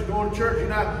church, you're just going to church. You're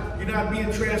not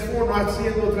being transformed, not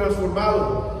siendo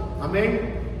transformado.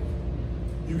 Amen.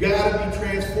 You gotta be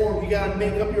transformed. You gotta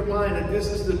make up your mind that this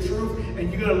is the truth,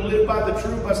 and you're gonna live by the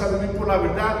truth. Vas a vivir por la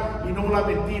verdad y no la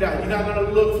mentira. You're not gonna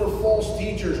look for false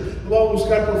teachers. No vas a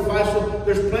buscar por falso.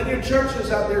 There's plenty of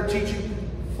churches out there teaching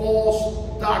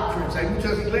false doctrines. Hay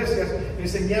muchas iglesias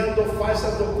enseñando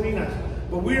falsas doctrinas.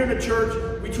 But we're in the church,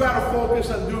 we try to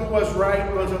focus on doing what's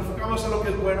right, nos enfocamos en lo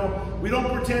que es bueno. We don't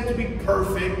pretend to be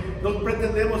perfect. No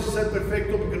pretendemos ser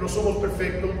perfectos porque no somos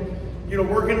perfectos. You know,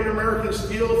 working in American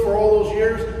Steel for all those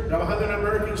years, trabajando en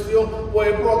American Steel, boy,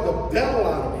 it brought the devil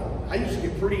out of me. I used to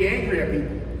get pretty angry at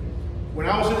people. When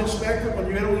I was an inspector, when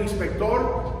you era un inspector,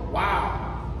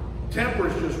 wow,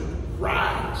 tempers just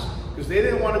rise. Because they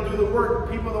didn't want to do the work.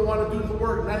 People don't want to do the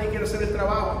work. Nadie quiere hacer el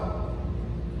trabajo.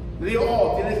 Le digo,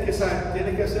 oh, tienes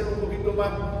que hacer un poquito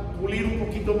más, pulir un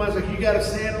poquito más. Like you got to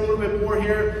sand a little bit more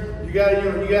here. You got to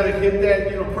hit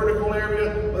that, critical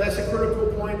area. Well, that's a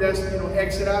critical point. That's,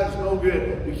 exit out is no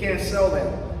good. You can't sell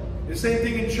that. The same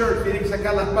thing in church. Tienes que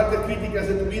sacar las partes críticas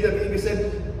de tu vida. Tienen que ser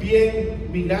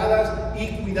bien miradas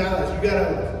y cuidadas. You got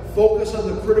to focus on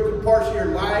the critical parts of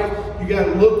your life. You got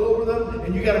to look over them,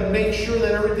 and you got to make sure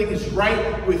that everything is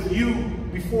right with you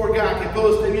before God. Que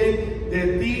todo esté bien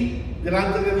de ti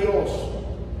delante de Dios.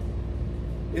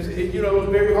 It was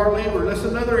very hard labor. That's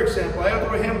another example. Hay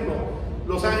otro ejemplo.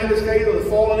 Los ángeles caídos, the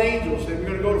fallen angels. And we're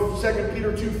going to go to 2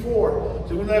 Peter 2:4.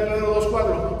 Segunda de Pedro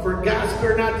 2:4. For God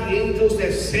spared not the angels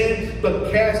that sinned,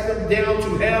 but cast them down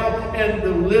to hell and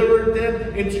delivered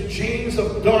them into chains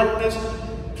of darkness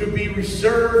to be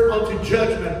reserved unto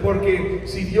judgment. Porque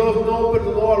si Dios no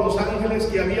perdonó a los ángeles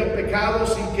que habían pecado,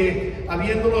 sin que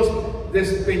habiéndolos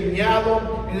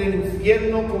despeñado en el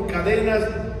infierno con cadenas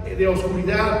de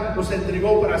oscuridad, los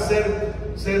entregó para ser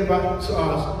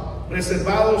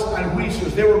reservados al juicio.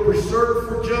 They were preserved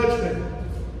for judgment.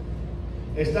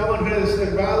 Estaban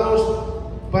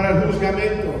reservados para el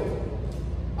juzgamento.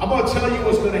 I'm going to tell you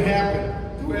what's going to happen.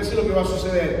 Te voy a decir lo que va a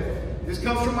suceder. This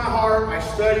comes from my heart. I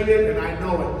studied it and I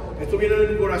know it. Esto viene de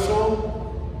mi corazón.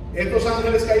 Estos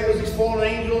ángeles caídos, these fallen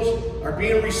angels, are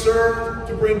being reserved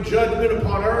to bring judgment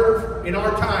upon earth in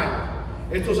our time.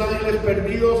 Estos ángeles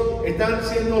perdidos están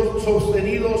siendo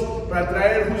sostenidos para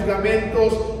traer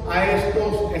juzgamentos a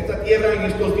esta tierra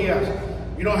en estos días.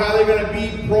 You know how they're going to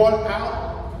be brought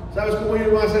out? ¿Sabes cómo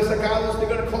ellos van a ser sacados? They're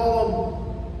going to call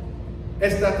them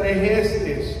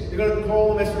extraterrestres. They're going to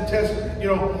call them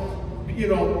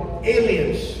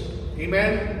aliens.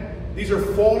 Amen. These are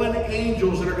fallen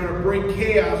angels that are going to bring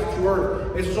chaos to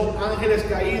earth. Esos son ángeles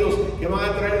caídos que van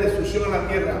a traer destrucción a la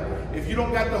tierra. If you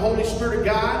don't got the Holy Spirit of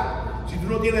God, si tú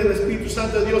no tienes el Espíritu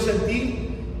Santo de Dios en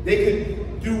ti, they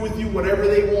can do with you whatever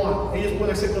they want. Ellos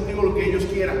pueden hacer contigo lo que ellos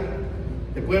quieran.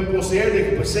 Te pueden poseer, they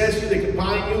can possess you, they can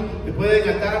bind you, te pueden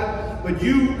atar. But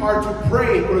you are to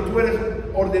pray, pero tú eres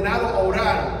ordenado a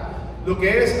orar. Lo que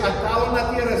es atado en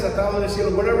la tierra es atado en el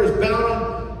cielo. Whatever is bound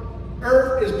on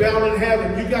earth is bound in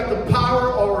heaven. You got the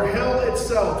power over hell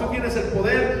itself. Tú tienes el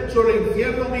poder sobre el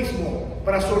infierno mismo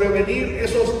para sobrevenir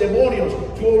esos demonios,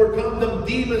 to overcome them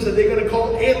demons that they're going to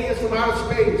call aliens from outer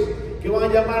space. Que van a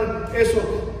llamar eso.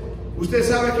 Usted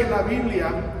sabe que en la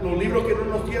Biblia, los libros que no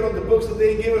nos dieron, the books that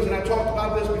they give us, and I talked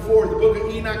about this before, the book of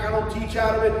Enoch, I don't teach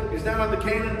out of it. It's not on the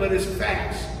canon, but it's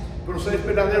facts. Pero es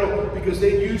verdadero, because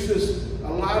they use this, a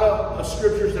lot of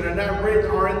scriptures that are not written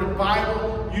are in the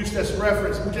Bible, used as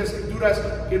reference. Muchas escrituras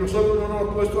que nosotros no nos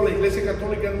hemos puesto, la Iglesia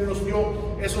Católica no nos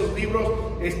dio esos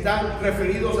libros, están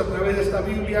referidos a través de esta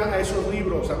Biblia a esos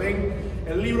libros. Amén.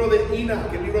 El libro de Enoch,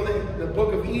 the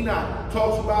book of Enoch,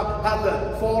 talks about how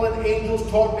the fallen angels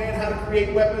taught man how to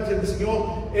create weapons, and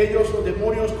enseñó ellos, los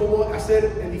demonios, cómo hacer,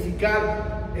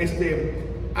 edificar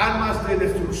armas de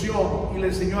destrucción, y le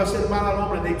enseñó a hacer mal al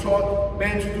hombre. They taught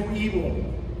man to do evil.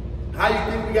 How do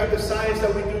you think we got the science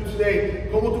that we do today?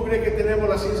 ¿Cómo tú crees que tenemos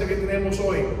la ciencia que tenemos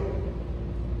hoy?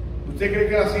 ¿Usted cree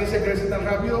que la ciencia crece tan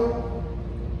rápido?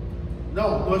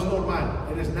 No, no es normal.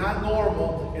 It is not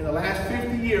normal in the last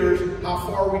 50 years how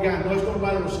far we got. No es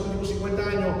normal en los últimos 50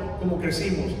 años como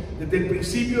crecimos. Desde el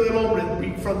principio del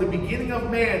hombre, from the beginning of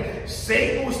man,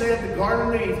 Satan was at the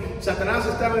Garden of Eden. Satanás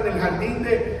estaba en el jardín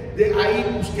de ahí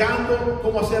buscando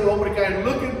cómo hacer el hombre caer,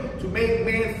 looking to make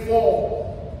man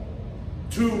fall,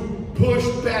 to push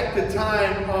back the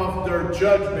time of their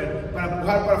judgment, para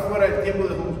empujar para fuera el tiempo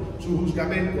de su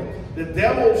juzgamento. The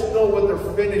devils know what their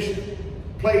finished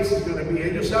place is going to be.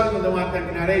 Ellos saben dónde van a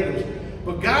terminar ellos.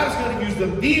 But God's going to use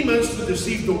the demons to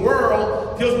deceive the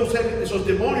world. Dios va a usar esos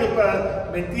demonios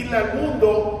para mentirle al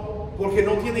mundo porque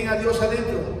no tienen a Dios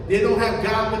adentro. They don't have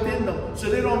God within them. So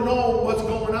they don't know what's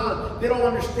going on. They don't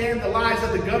understand the lies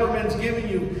that the government's giving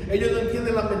you. Ellos no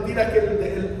entienden la mentira que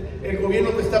el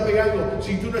gobierno te está pegando.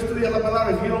 Si tú no estudias la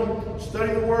palabra, if you don't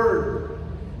study the word,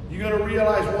 you're going to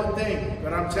realize one thing,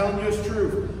 but I'm telling you it's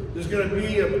true. There's going to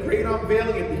be a great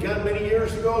unveiling. It began many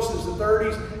years ago, since the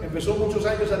 30s. Empezó muchos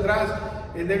años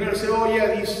atrás. And they're going to say, oh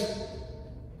yeah,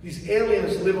 these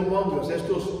aliens live among us.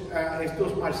 Estos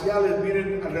marciales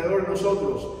vienen alrededor de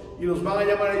nosotros. Y los van a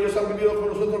llamar, ellos han vivido con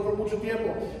nosotros por mucho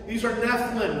tiempo. These are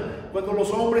Nephilim. Cuando los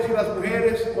hombres y las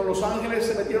mujeres, cuando los ángeles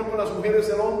se metieron con las mujeres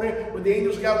del hombre, when the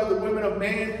angels got with the women of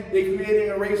man, they created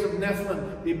a race of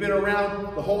Nephilim. They've been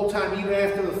around the whole time, even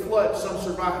after the flood. Some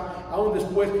survived. Aún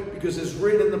después, because it's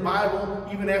written in the Bible,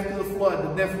 even after the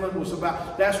flood, the Nephilim was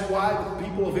about. That's why the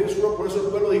people of Israel, por eso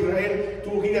el pueblo de Israel,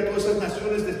 tuvo que ir a todas esas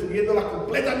naciones destruyéndolas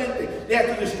completamente. They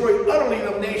had to destroy utterly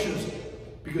the nations,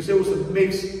 because it was a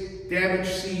mixed,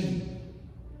 damaged seed.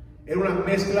 Era una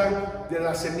mezcla de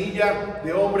la semilla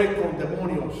de hombre con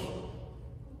demonios.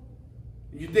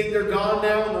 You think they're gone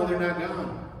now? No, they're not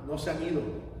gone. No se han ido.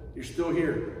 They're still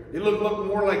here. They look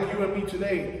more like you and me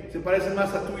today. Se parecen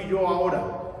más a tú y yo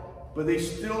ahora. But they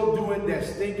still doing that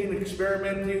stinking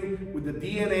experimenting with the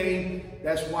DNA.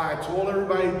 That's why I told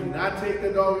everybody, do not take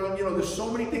the dog. You know, there's so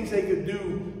many things they could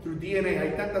do through DNA.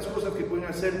 Hay tantas cosas que pueden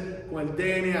hacer con el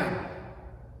DNA.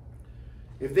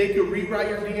 If they could rewrite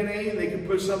your DNA, they could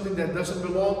put something that doesn't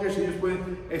belong there. Si ellos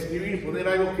pueden escribir y poner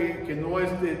algo que no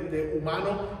es de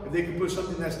humano. If they could put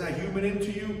something that's not human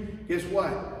into you, guess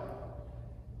what?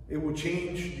 It will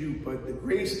change you. But the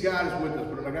grace of God is with us.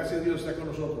 Pero la gracia de Dios está con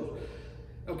nosotros.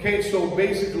 Okay, so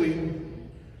basically,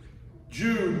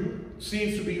 Jude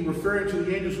seems to be referring to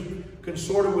the angels who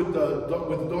consorted with the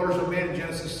daughters of man in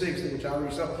Genesis 6, which I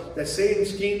already saw, that Satan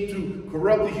schemed to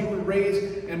corrupt the human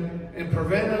race and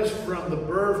prevent us from the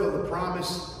birth of the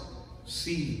promised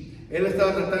seed. Él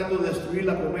estaba tratando de destruir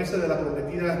la promesa de la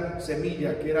prometida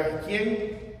semilla, que era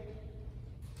 ¿quién?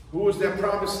 Who was that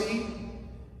promised seed?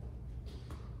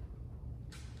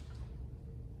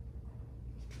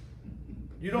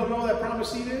 You don't know what that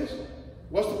promised seed is?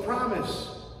 What's the promise?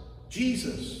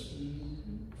 Jesus.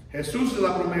 Jesús es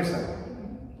la promesa.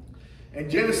 And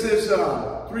Genesis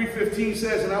 3:15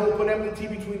 says, and I will put enmity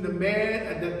between the man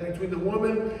and between the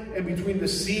woman and between the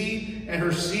seed and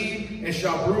her seed, and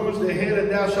shall bruise the head and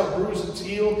thou shalt bruise its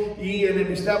heel, y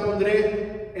enemistad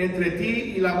pondré entre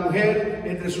ti y la mujer,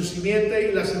 entre su simiente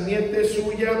y la simiente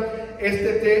suya.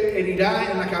 Este te herirá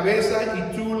en la cabeza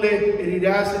y tú le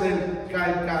herirás en el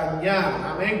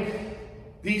calcañar. Amén.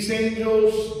 These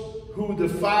angels who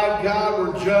defied God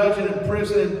were judged and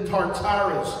imprisoned in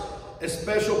Tartarus, a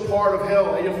special part of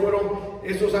hell.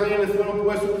 Estos ángeles fueron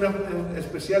puestos en un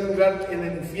especial lugar en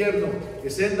el infierno.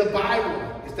 It's in the Bible.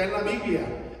 Está en la Biblia.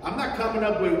 I'm not coming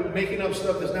up with making up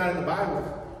stuff that's not in the Bible.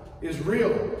 It's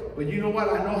real. But you know what?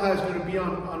 I know how it's going to be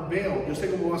unveiled. Yo sé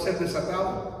cómo va a ser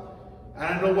desatado. And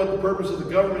I know what the purpose of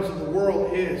the governments of the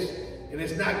world is. And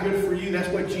it's not good for you. That's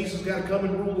why Jesus got to come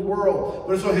and rule the world.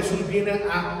 Por eso Jesús viene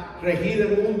a regir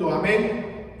el mundo.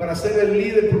 Amén. Para ser el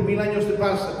líder por 1000 años de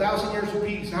paz. 1,000 years of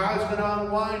peace. How it's going to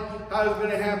unwind, how it's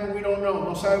going to happen, we don't know.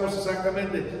 No sabemos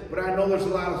exactamente. But I know there's a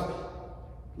lot of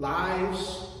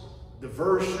lies,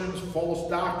 diversions, false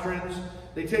doctrines.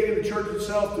 They take it to church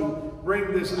itself to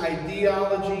bring this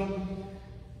ideology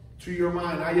to your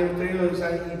mind. Hayan traído ese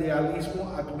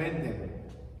idealismo a tu mente.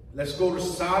 Let's go to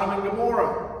Sodom and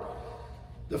Gomorrah.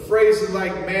 The phrases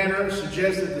like manner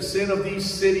suggest that the sin of these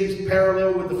cities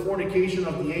parallel with the fornication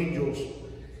of the angels.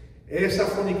 Esa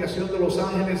fornicación de los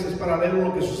ángeles es paralelo a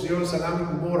lo que sucedió en Sodom y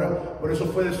Gomorra. Por eso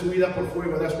fue destruida por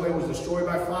fuego. That's why it was destroyed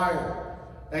by fire.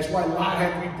 That's why Lot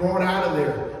had to be brought out of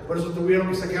there. Por eso tuvieron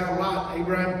que sacar a Lot.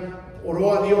 Abraham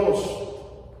oró a Dios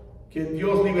que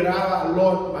Dios liberara a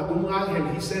Lot, mandó un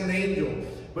ángel. He sent an angel.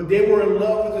 But they were in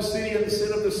love with the city and the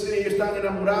sin of the city. Ellos están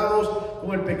enamorados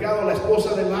con el pecado. La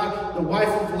esposa de Lot, the wife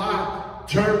of Lot,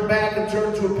 turned back and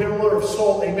turned to a pillar of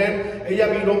salt. Amen. Ella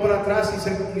miró para atrás y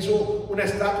se hizo una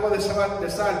estatua de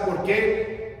sal. ¿Por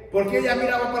qué? Porque ella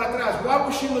miraba para atrás. Why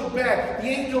would she look back? The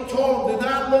angel told him, do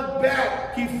not look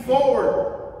back. Keep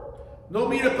forward. No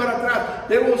mire para atrás.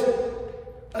 There was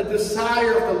a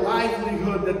desire of the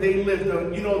livelihood that they lived,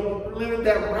 you know, living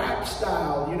that rap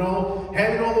style, you know,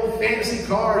 having all those fancy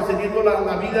cars, teniendo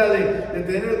la vida de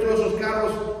tener todos esos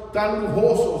carros tan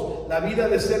lujosos, la vida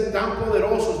de ser tan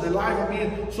poderosos, the life of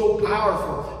being so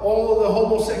powerful, all of the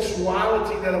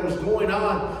homosexuality that was going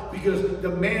on because the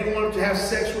man wanted to have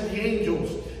sex with the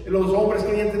angels. Los hombres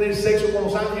querían tener sexo con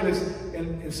los ángeles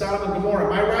en Sodom and Gomorrah.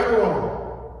 Am I right or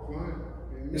wrong?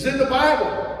 Right. It's in the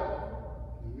Bible.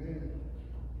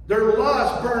 Their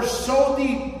lust burned so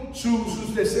deep,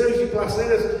 sus deseos y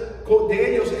placeres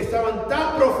de ellos estaban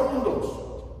tan profundos.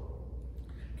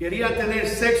 Querían tener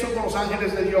sexo con los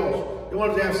ángeles de Dios. They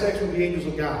wanted to have sex with the angels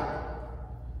of God.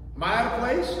 Am I out of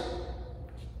place?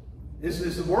 This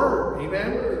is the word,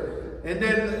 amen? And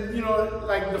then, you know,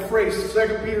 like the phrase,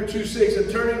 2 Peter 2:6, and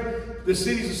turning the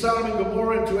cities of Sodom and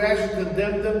Gomorrah into ashes,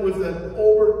 condemned them with an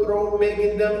overthrow,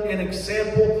 making them an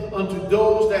example unto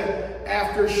those that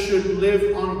after should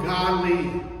live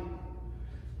ungodly.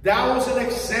 That was an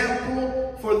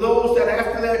example for those that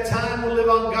after that time will live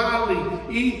ungodly.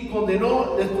 Y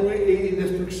condenó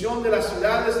destrucción de las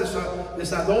ciudades de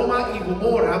Sodoma y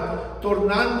Gomorra,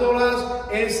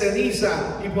 tornándolas en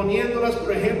ceniza y poniéndolas,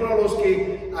 por ejemplo, a los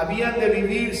que habían de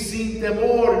vivir sin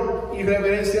temor y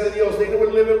reverencia de Dios. They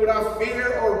were living without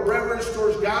fear or reverence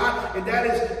towards God, and that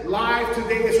is life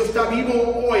today. Eso está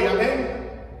vivo hoy, amén.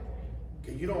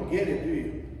 Okay, you don't get it, do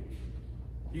you?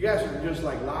 You guys are just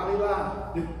like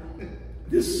la.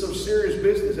 This is some serious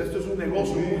business. Esto es un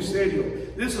negocio muy serio.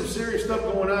 There's some serious stuff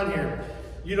going on here.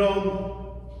 You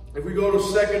know, if we go to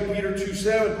 2 Peter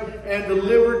 2:7, and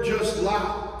deliver just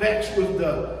Lot, vexed with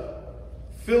the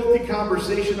filthy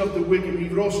conversation of the wicked.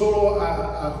 Libró solo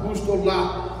a justo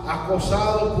Lot,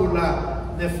 acosado por la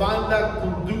nefanda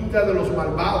conducta de los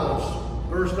malvados.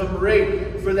 Verse number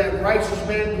 8, for that righteous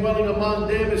man dwelling among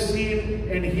them is seeing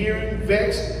and hearing,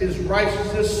 vexed his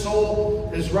righteous soul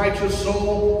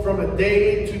from a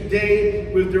day to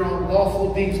day with their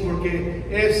unlawful deeds, porque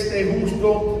este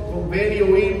justo con ver y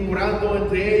oír morando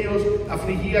entre ellos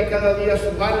afligía cada día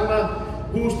su alma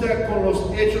justa con los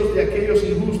hechos de aquellos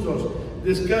injustos.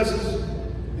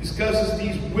 Discusses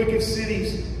these wicked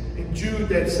cities in Jude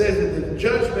that says that the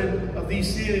judgment of these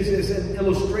cities is an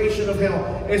illustration of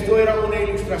hell. Esto era una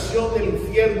ilustración del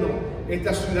infierno,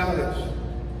 estas ciudades.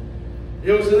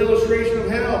 It was an illustration of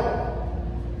hell.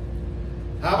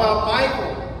 How about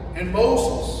Michael and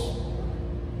Moses?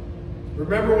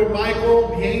 Remember when Michael,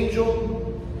 the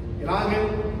angel, el ángel,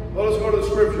 well, let's go to the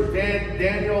scriptures.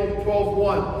 Daniel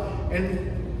 12:1. And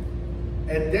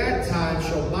at that time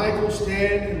shall Michael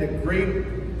stand in the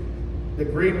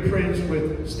great prince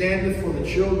standeth for the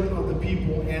children of the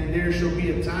people, and there shall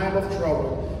be a time of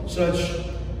trouble, such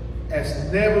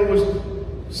as never was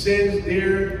since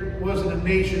there was in a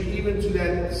nation, even to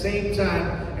that same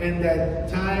time, and that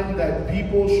time that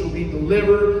people shall be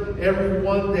delivered, every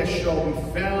one that shall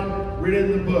be found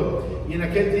written in the book. Y en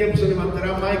aquel tiempo se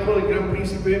levantará Michael, el gran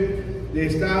príncipe, de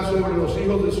estar sobre los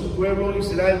hijos de su pueblo, y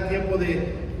será el tiempo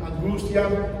de angustia,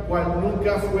 cual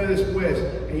nunca fue después.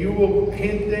 Y hubo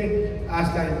gente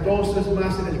hasta entonces,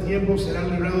 más en el tiempo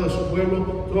serán librados de su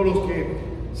pueblo todos los que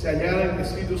se hallaran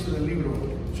escritos en el libro.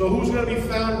 So who's going to be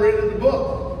found written in the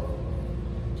book?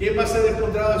 ¿Quién va a ser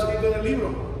encontrado escrito en el libro?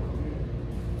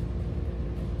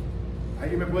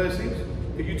 ¿Alguien me puede decir?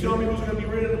 Can you tell me who's going to be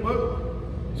written in the book?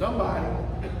 Somebody.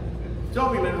 Tell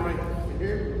me, Leonard.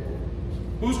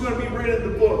 Who's going to be written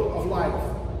in the book of life?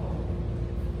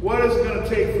 What is it going to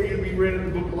take for you to be written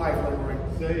in the book of life, Leonard?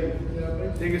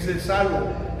 Saved. Tiene que ser salvo.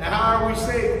 And how are we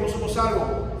saved? ¿Cómo somos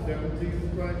salvos?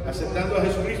 Aceptando a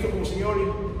Jesucristo como Señor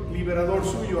y liberador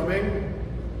suyo. Amén.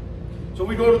 So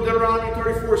we go to Deuteronomy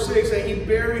 34:6, and he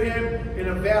buried him in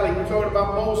a valley. We're talking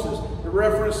about Moses. The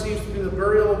reference seems to be the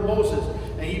burial of Moses.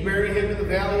 And he buried him in the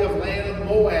valley of land of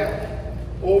Moab,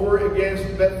 over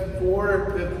against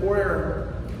Beth-peor.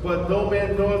 But no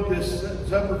man knoweth this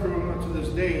sepulchre unto this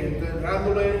day.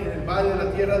 Enterrándole en el valle de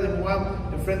la tierra de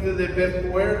Moab, enfrente de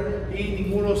Beth-peor, y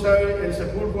ninguno sabe el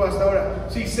sepulcro hasta ahora.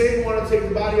 See, Satan wanted to take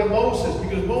the body of Moses,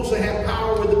 because Moses had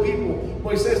power with the people.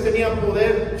 Moisés tenía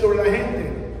poder sobre la gente.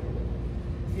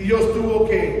 Y Dios tuvo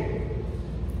que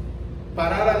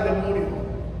parar al demonio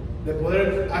de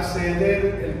poder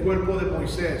acceder el cuerpo de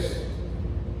Moisés,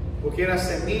 porque era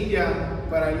semilla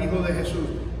para el Hijo de Jesús.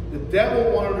 The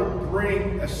devil wanted to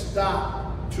bring a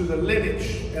stop to the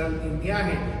lineage, el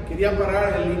lineaje. Quería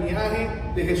parar el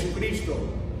lineaje de Jesucristo.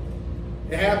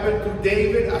 It happened to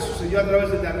David, sucedió a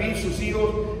través de David, sus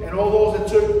hijos, and all those that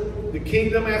took the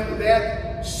kingdom after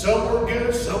that. Some were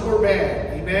good, some were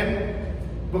bad. Amen.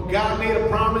 But God made a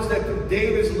promise that through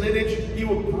David's lineage, He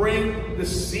would bring the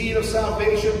seed of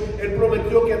salvation. Él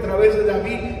prometió que a través de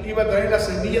David iba a traer la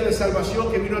semilla de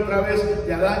salvación que vino a través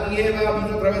de Adán y Eva,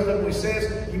 vino a través de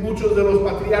Moisés y muchos de los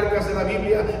patriarcas de la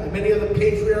Biblia, and many of the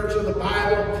patriarchs of the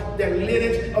Bible, the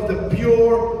lineage of the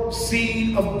pure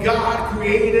seed of God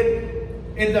created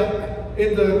in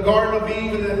the Garden of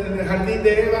Eve, en el jardín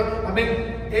de Eva.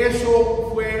 Amén. Eso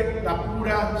fue la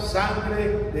pura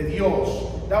sangre de Dios.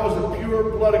 That was the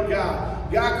pure blood of God.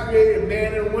 God created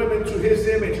man and women to His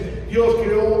image. Dios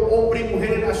creó hombre y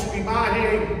mujer a su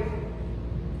imagen.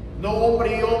 No hombre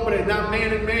y hombre, not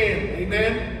man and man.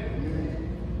 Amen?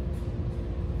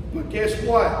 But guess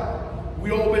what?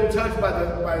 We all been touched by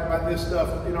this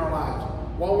stuff in our lives,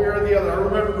 one way or the other. I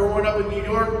remember growing up in New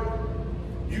York.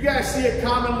 You guys see it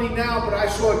commonly now, but I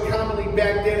saw it commonly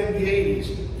back then in the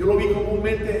 80s. Yo lo vi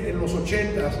comúnmente en los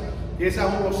 80s. Esa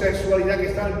homosexualidad que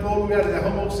está en todo lugar, the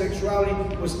homosexuality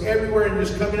was everywhere and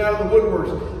just coming out of the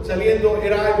woodworks. Saliendo,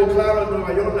 era algo claro en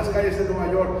Nueva York, en las calles de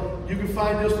Nueva York. You can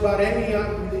find just about any,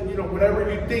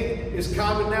 whatever you think is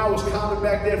common now was common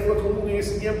back then. Fue común en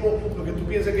ese tiempo, lo que tú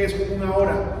piensas que es común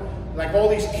ahora. Like all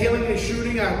these killing and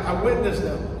shooting, I witnessed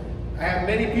them. I had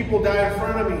many people die in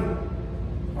front of me.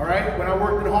 All right, when I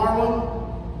worked in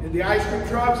Harlem, in the ice cream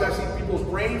trucks, I see people's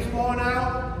brains falling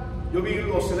out. Yo vi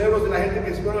los cerebros de la gente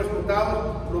que se fueron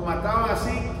explotados, los mataban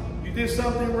así. You did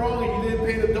something wrong and you didn't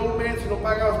pay the dope man, si no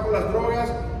pagabas por las drogas,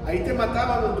 ahí te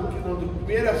mataban donde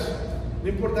tuvieras,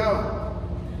 no importaba.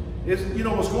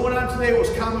 What's going on today was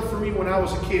common for me when I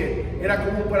was a kid. Era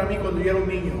común para mí cuando yo era un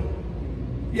niño.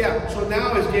 Yeah, so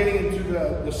now it's getting into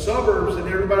the suburbs and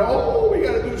everybody, we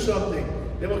got to do something.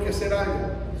 Tenemos que hacer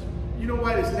algo. You know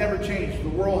what? It's never changed. The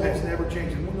world has never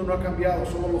changed. El mundo no ha cambiado,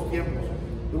 solo los tiempos.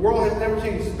 The world has never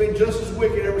changed. It's been just as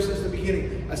wicked ever since the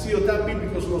beginning. Ha sido tan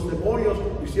bíblico, los demonios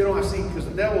lo hicieron así, because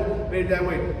the devil made it that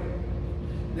way.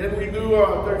 Then we do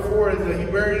 34 in the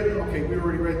Hebrew. Okay, we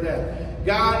already read that.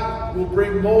 God will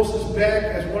bring Moses back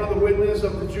as one of the witnesses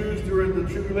of the Jews during the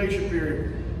tribulation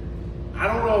period. I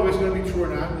don't know if it's going to be true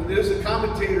or not. There's a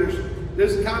commentator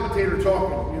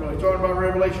talking. He's talking about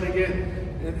Revelation again.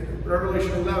 In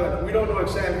Revelation 11, we don't know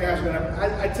exactly how it's going to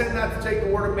happen. I tend not to take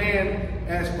the word of man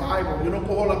as Bible. Yo no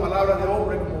cojo la palabra de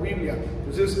hombre como Biblia.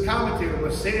 Because this is a commentator,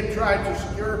 but Satan tried to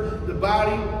secure the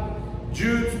body.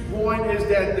 Jude's point is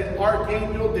that the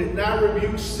archangel did not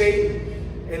rebuke Satan.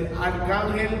 El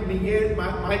arcángel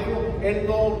Michael, él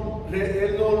no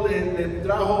le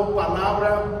trajo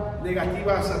palabra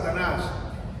negativa a Satanás.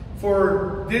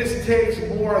 For this takes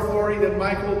more authority than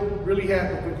Michael really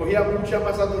had. Porque cogía mucha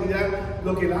más autoridad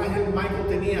lo que el ángel Michael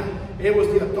tenía. It was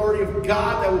the authority of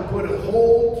God that would put a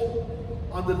hold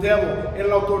on the devil. Era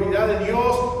la autoridad de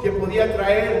Dios que podía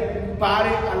traer un pare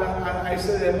a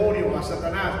ese demonio, a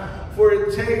Satanás. For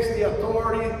it takes the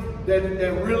authority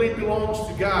that really belongs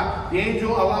to God. The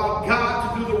angel allowed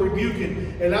God to do the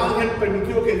rebuking. El ángel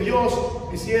permitió que Dios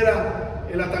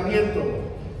hiciera el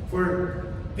atamiento. For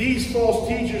these false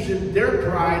teachers in their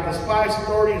pride despise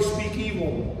authority and speak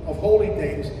evil of holy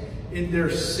things in their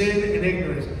sin and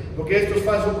ignorance. Porque estos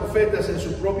falsos profetas en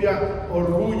su propia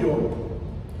orgullo,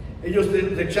 ellos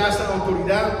rechazan la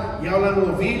autoridad y hablan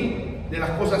lo vil de las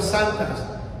cosas santas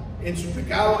en su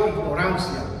pecado e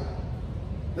ignorancia.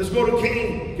 Let's go to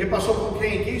Cain. ¿Qué pasó con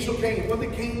Cain? ¿Qué hizo Cain? What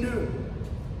did Cain do?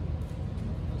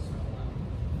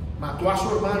 Mató a su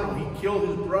hermano. He killed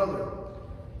his brother.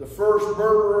 The first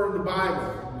murderer in the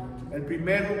Bible. El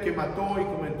primero que mató y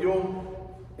cometió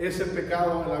ese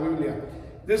pecado en la Biblia.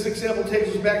 This example takes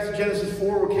us back to Genesis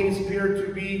 4, where Cain appeared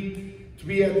to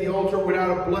be at the altar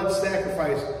without a blood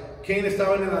sacrifice. Cain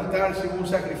estaba en el altar sin un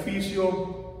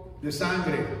sacrificio de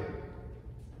sangre.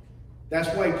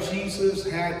 That's why Jesus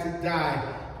had to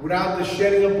die. Without the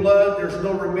shedding of blood, there's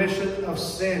no remission of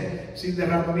sin. Sin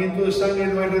derramamiento de sangre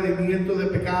no hay redimimiento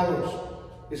de pecados.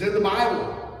 It's in the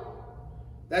Bible.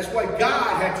 That's why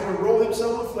God had to enroll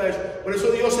himself in flesh. Por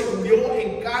eso Dios se cubrió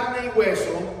en carne y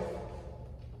hueso.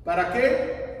 ¿Para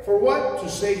qué? For what? To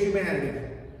save humanity.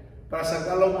 Para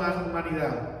salvar la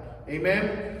humanidad.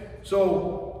 Amen?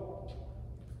 So,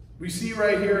 we see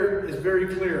right here, it's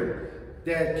very clear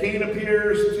that Cain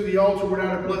appears to the altar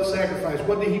without a blood sacrifice.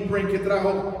 What did he bring? ¿Qué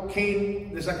trajo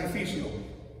Cain de sacrificio?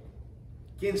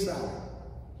 ¿Quién sabe?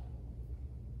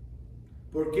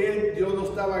 ¿Por qué Dios no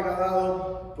estaba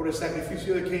agradado por el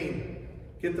sacrificio de Cain?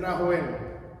 ¿Qué trajo él?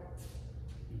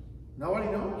 Nobody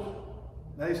knows.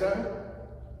 Nadie sabe.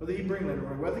 What did he bring later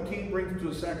on? What did Cain bring to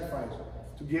the sacrifice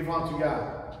to give unto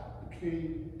God?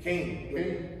 Cain.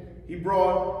 He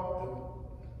brought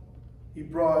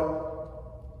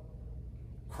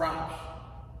crops.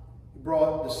 He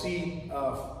brought the seed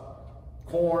of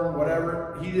corn,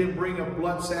 whatever. He didn't bring a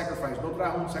blood sacrifice. No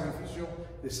trajo un sacrificio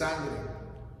de sangre.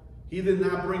 He did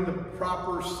not bring the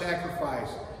proper sacrifice.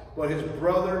 But his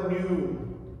brother knew,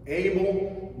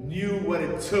 Abel knew what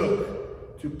it took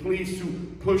to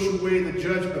push away the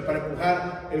judgment, para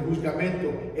empujar el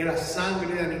juzgamento. Era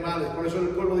sangre de animales. Por eso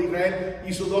el pueblo de Israel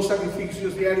hizo 2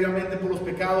 sacrificios diariamente por los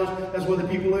pecados. That's what the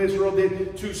people of Israel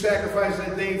did. 2 sacrifices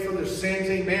a day for their sins,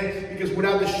 amen. Because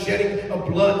without the shedding of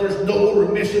blood, there's no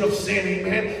remission of sin,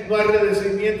 amen. No hay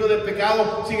redimimiento del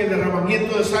pecado sin el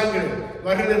derramamiento de sangre. No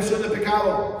hay redención del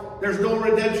pecado. There's no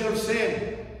redemption of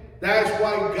sin. That's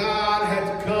why God had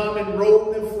to come and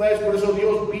robe in flesh. Por eso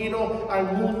Dios vino al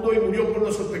mundo y murió por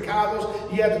nuestros pecados.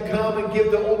 He had to come and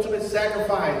give the ultimate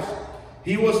sacrifice.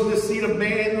 He wasn't the seed of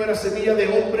man, no era semilla de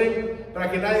hombre, para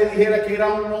que nadie dijera que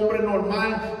era un hombre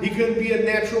normal. He couldn't be a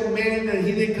natural man, and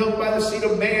he didn't come by the seed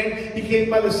of man. He came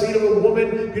by the seed of a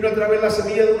woman. Vino a través de la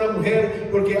semilla de una mujer,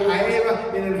 porque a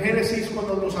Eva, en el Génesis,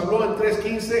 cuando nos habló en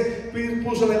 3:15,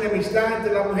 puso la enemistad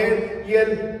entre la mujer y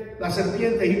la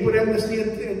serpiente. He put enmity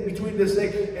in between the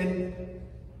snake and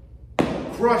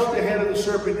crushed the head of the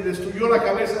serpent. Y destruyó la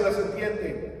cabeza de la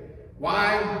serpiente.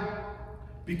 Why?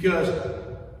 Because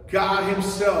God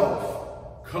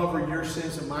himself covered your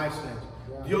sins and my sins.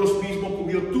 Dios mismo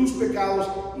cubrió tus pecados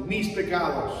y mis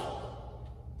pecados.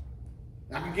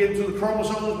 I could get into the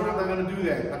chromosomes, but I'm not going to do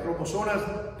that. Las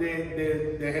cromosomas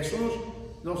de Jesús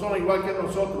no son igual que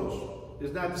nosotros.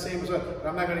 It's not the same as us.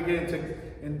 I'm not going to get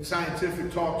into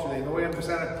scientific talk today. No voy a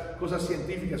empezar a cosas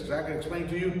científicas. I can explain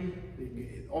to you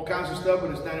all kinds of stuff,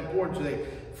 but it's not important today.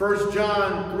 1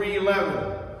 John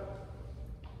 3:11.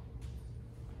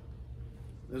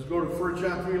 Let's go to 1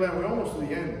 John 3:11. We're almost to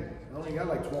the end. I only got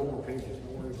like 12 more pages.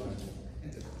 Don't worry about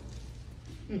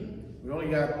it. We only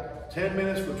got 10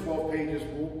 minutes for 12 pages.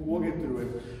 We'll get through it.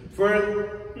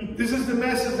 For this is the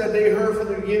message that they heard from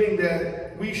the beginning,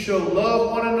 that we shall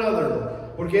love one another.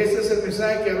 Porque este es el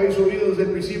mensaje que habéis oído desde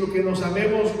el principio, que nos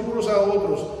amemos unos a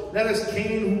otros. That is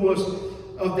Cain, who was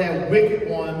of that wicked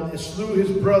one, and slew his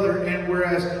brother, and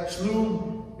whereas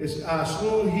slew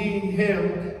he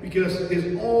him, because his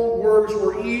own works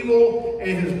were evil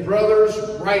and his brother's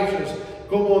righteous.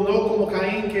 Como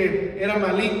Caín, que era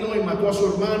maligno y mató a su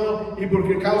hermano, y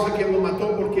porque causa que lo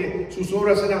mató, porque sus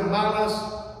obras eran malas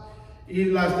y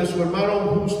las de su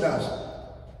hermano justas.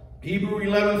 Hebrews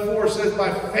 11:4 says,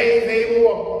 by faith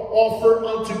Abel offered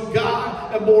unto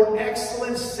God a more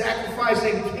excellent sacrifice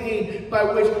than Cain, by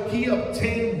which he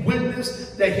obtained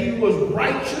witness that he was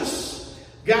righteous,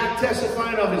 God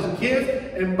testifying of his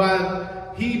gift, and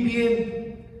by he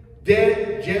being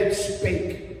dead yet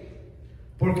spake.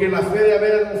 Porque la fe de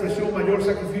Abel ofreció un mayor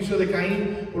sacrificio de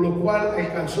Caín, por lo cual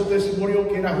alcanzó testimonio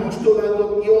que era justo,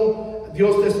 dando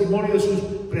Dios testimonio de sus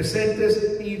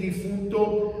presentes, y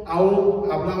difunto aún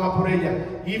hablaba por ella.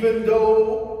 Even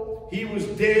though he was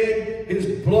dead,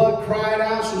 his blood cried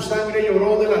out, su sangre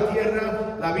lloró de la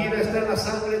tierra. La vida está en la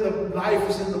sangre, the life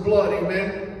is in the blood,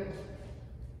 amen.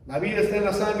 La vida está en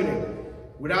la sangre.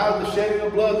 Without the shedding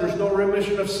of blood, there's no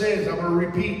remission of sins. I'm going to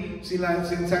repeat. Sin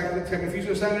sacrificio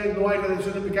de sangre no hay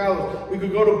redención de pecados. We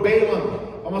could go to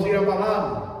Balaam. Vamos a ir a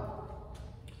Balaam.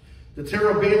 The terror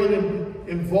of Balaam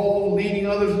involved leading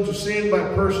others into sin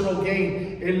by personal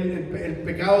gain. El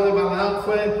pecado de Balaam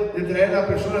fue de traer a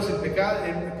personas en pecado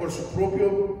por su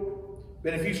propio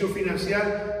beneficio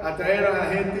financiero, atraer a la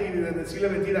gente y de decirle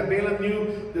mentira. Balaam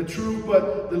knew the truth,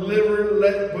 but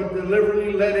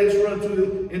deliberately led Israel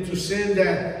into sin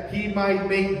that he might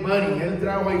make money. Él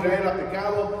trajo a Israel a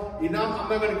pecado. And now I'm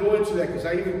not going to go into that because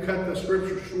I even cut the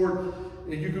scripture short.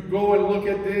 And you could go and look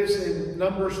at this in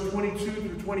Numbers 22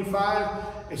 through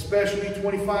 25, especially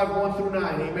 25:1-9.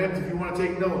 Amen. If you want to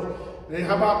take notes. And then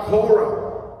how about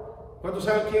Korah? ¿Cuántos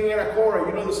saben quién era Korah?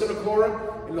 You know the son of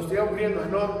Korah? En los estoy aburriendo. I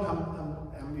know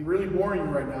I'm really boring you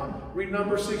right now. Read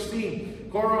number 16.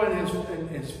 Korah and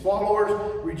his followers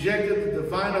rejected the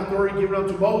divine authority given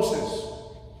unto Moses.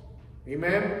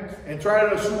 Amen. And tried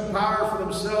to assume power for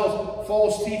themselves.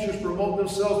 False teachers promote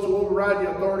themselves to override the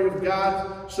authority of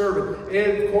God's servant.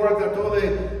 Korah trató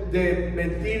de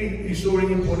mentir y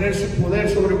sobreimponer su poder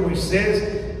sobre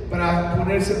Moisés para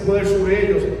ponerse el poder sobre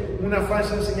ellos. Una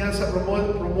falsa enseñanza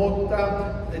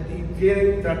promota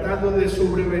tratando de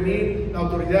sobrevenir la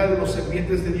autoridad de los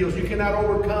sirvientes de Dios. You cannot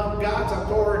overcome God's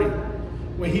authority.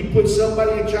 When he puts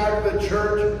somebody in charge of the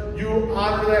church, you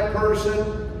honor that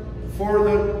person for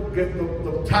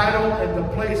the title and the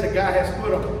place that God has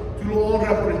put him. Tú lo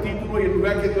honras por el título y el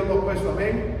lugar que Dios lo ha puesto.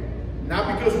 Amén.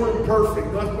 Not because we're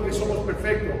perfect. No es porque somos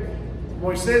perfectos.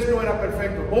 Moisés no era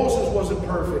perfecto. Moses wasn't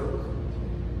perfect.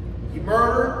 He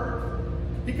murdered.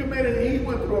 He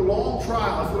went through a long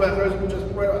trial. Fue a través de muchas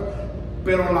pruebas.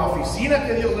 Pero la oficina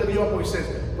que Dios le dio a Moisés,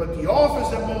 but the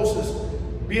office of Moses,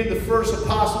 being the first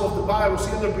apostle of the Bible,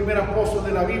 siendo el primer apóstol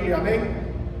de la Biblia, amén.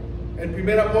 El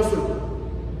primer apóstol.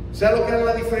 ¿Sabe lo que es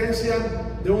la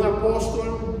diferencia de un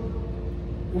apóstol,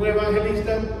 un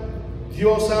evangelista?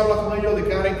 Dios habla con ellos de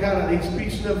cara en cara. He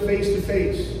speaks to them face to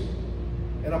face.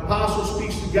 An apostle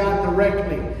speaks to God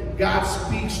directly. God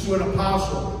speaks to an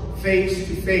apostle face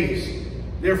to face.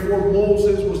 Therefore,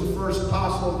 Moses was the first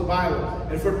apostle of the Bible.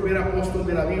 Él fue el primer apóstol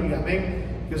de la Biblia.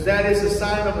 Amén. Because that is a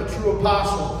sign of a true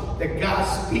apostle, that God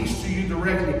speaks to you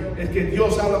directly. Es que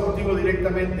Dios habla contigo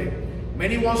directamente.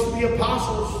 Many wants to be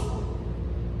apostles.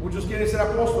 Muchos quieren ser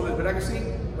apóstoles, ¿verdad que sí?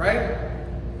 Right?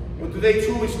 But do they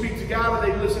truly speak to God, or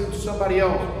they listen to somebody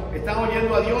else? ¿Están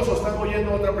oyendo a Dios o están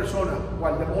oyendo a otra persona? O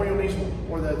al demonio mismo,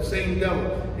 or the same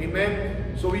devil?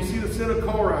 Amen? So we see the sin of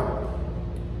Korah.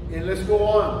 And let's go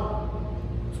on.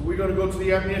 So we're going to go to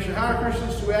the admonition. How are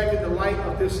Christians to act in the light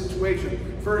of this situation?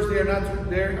 First, they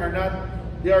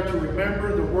are to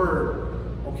remember the word.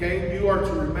 Okay? You are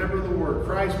to remember the word.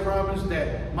 Christ promised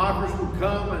that mockers would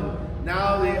come, and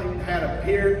now they had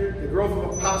appeared. The growth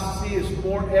of apostasy is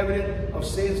more evident of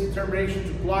Satan's determination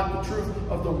to block the truth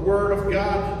of the Word of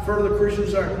God. Further,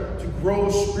 Christians are to grow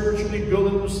spiritually,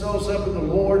 building themselves up in the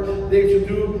Lord. They should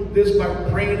do this by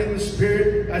praying in the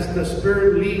Spirit as the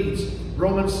Spirit leads.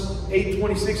 Romans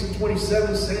 8:26 and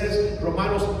 27 says,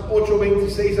 Romanos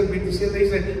 8:26 and 27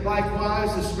 dice,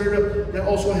 likewise the Spirit that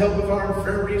also helpeth our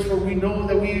infirmities, for we know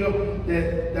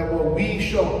that what we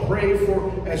shall pray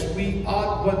for as we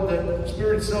ought, but the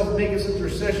Spirit itself maketh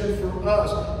intercession for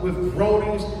us with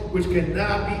groanings which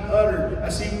cannot be uttered.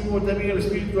 Así mismo también el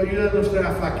Espíritu ayuda a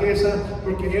nuestra flaqueza,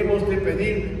 porque hemos de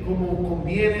pedir como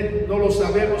conviene, no lo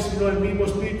sabemos, sino el mismo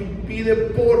Espíritu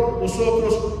pide por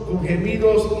nosotros con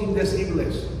gemidos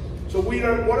indecibles. So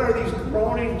what are these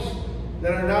groanings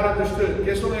that are not understood?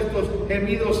 ¿Qué son estos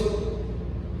gemidos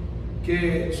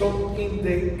que son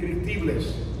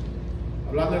indescriptibles?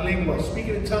 Hablando en lenguas,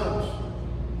 speaking in tongues.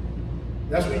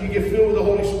 That's when you get filled with the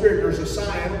Holy Spirit. There's a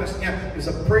sign, una señal. It's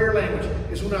a prayer language.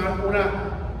 Es una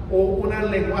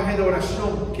lenguaje de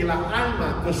oración que la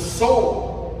alma, the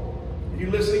soul. Are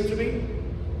you listening to me?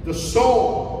 The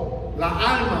soul, la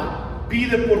alma,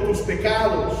 pide por tus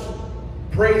pecados.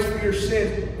 Praise for your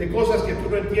sin, de cosas que tú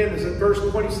no entiendes. In verse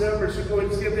 27, versículo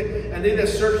 27, and they that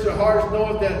search their hearts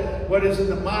know that what is in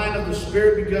the mind of the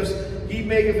Spirit, because He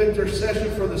maketh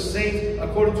intercession for the saints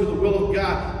according to the will of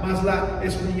God. Mas la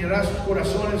escudriñará sus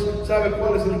corazones, sabe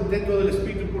cuál es el intento del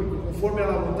Espíritu, porque conforme a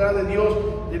la voluntad de Dios,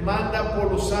 demanda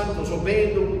por los santos,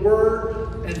 obeying the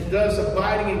word and thus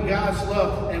abiding in God's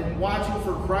love and watching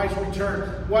for Christ's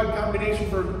return. What combination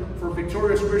for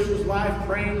victorious Christians' life,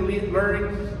 praying,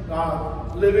 learning,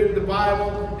 living the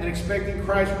Bible, and expecting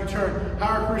Christ's return.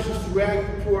 How are Christians to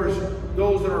act towards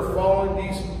those that are following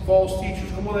these false teachers?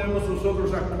 ¿Cómo debemos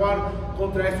nosotros actuar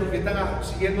contra estos que están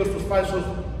siguiendo estos falsos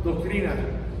doctrinas?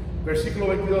 Versículo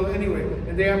 22, anyway.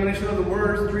 And the admonition of the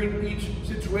words, treat each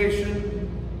situation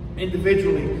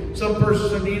individually. Some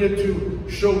persons are needed to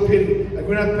show pity.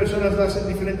 Algunas personas lo hacen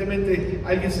diferentemente.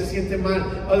 Alguien se siente mal.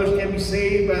 Others can be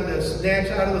saved by the snatch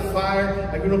out of the fire.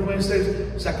 Algunos pueden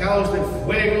ser sacados del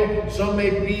fuego. Some may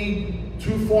be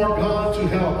too far gone to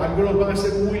hell. Algunos van a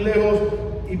ser muy lejos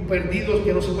y perdidos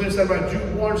que no se pueden salvar.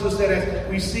 Jude warns us that as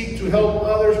we seek to help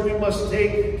others, we must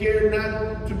take care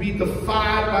not to be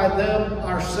defied by them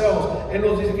ourselves. Él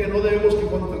nos dice que no debemos, que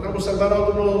cuando tratamos de salvar a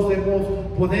otros, no nos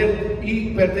debemos poner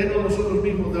y perdernos nosotros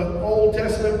mismos. The Old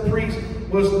Testament priest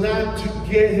was not to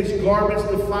get his garments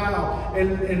defiled.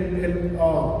 El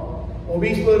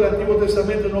obispo del Antiguo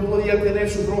Testamento no podía tener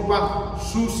su ropa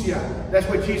sucia. That's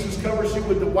why Jesus covers you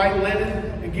with the white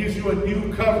linen and gives you a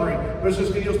new covering. Por eso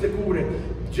es que Dios te cubre.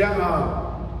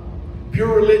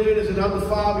 Pure religion is an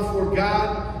undefiled before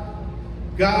God.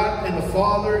 God and the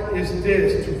Father is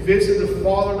this, to visit the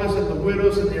fatherless and the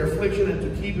widows in their affliction, and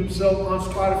to keep himself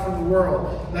unspotted from the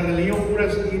world. La religión pura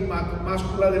y más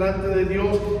pura delante de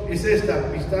Dios es esta,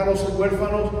 visitar a los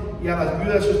huérfanos y a las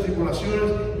viudas sus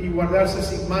tribulaciones y guardarse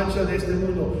sin mancha de este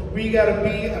mundo. We gotta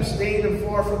be abstained and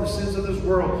far from the sins of this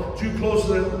world. Too close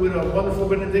with a wonderful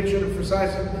benediction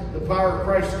emphasizing the power of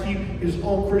Christ to keep his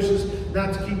own Christians,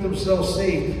 not to keep themselves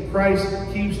saved. Christ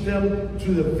keeps them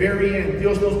to the very end.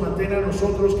 Dios nos mantiene a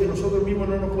nosotros, que nosotros mismos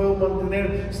no nos podemos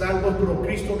mantener salvos, pero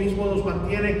Cristo mismo nos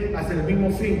mantiene hasta el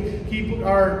mismo fin. Keep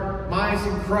our minds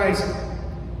in Christ.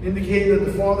 indicating that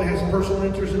the Father has personal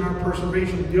interest in our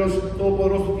preservation. Dios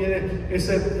Todopoderoso tiene ese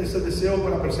deseo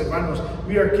para preservarnos.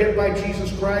 We are kept by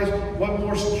Jesus Christ. What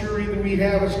more security do we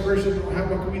have as Christians? What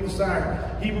can we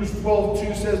desire? Hebrews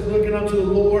 12:2 says, looking unto the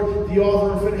Lord, the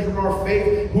author and finisher of our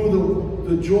faith, who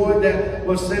the joy that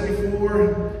was set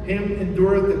before him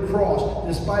endured the cross,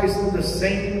 despising the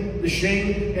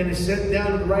shame, and is set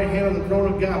down at the right hand of the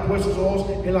throne of God. Puestos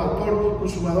ojos el autor,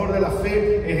 consumador de la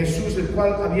fe, en Jesús, el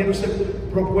cual, habiéndose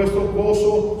propuesto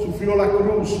gozo, sufrió la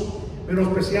cruz,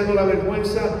 menospreciando la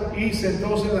vergüenza, y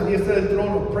sentóse en la diestra del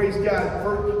trono. Praise God.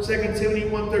 2 Timothy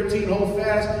 1:13. Hold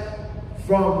fast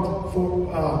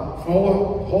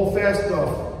hold fast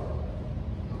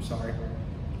I'm sorry.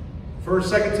 2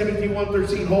 Timothy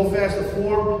 1:13, hold fast the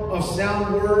form of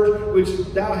sound words which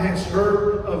thou hast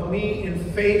heard of me in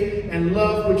faith and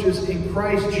love which is in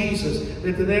Christ Jesus.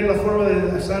 De tener la forma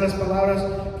de las sanas palabras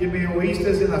que me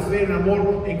oíste en la fe en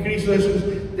amor en Cristo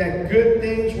Jesús, that good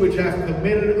things which I have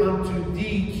committed unto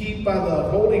thee keep by the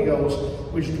Holy Ghost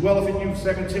which dwelleth in you.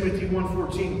 2 Timothy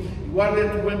 1:14.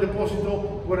 Guarda tu buen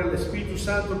depósito por el Espíritu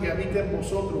Santo que habita en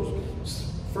vosotros.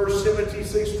 1 Timothy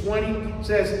 6:20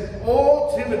 says,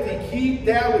 "O Timothy, keep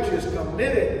that which is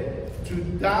committed to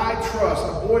thy trust,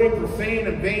 avoiding profane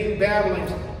and vain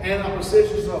babblings and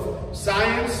oppositions of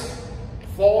science,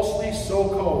 falsely so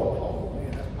called." Oh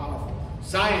man, that's powerful.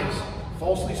 Science,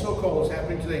 falsely so called, is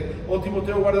happening today. O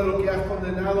Timoteo, guarda lo que has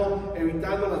condenado,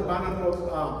 evitando las vanas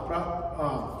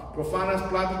profanas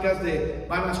pláticas de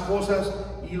vanas cosas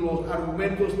y los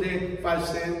argumentos de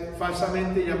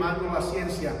falsamente llamando la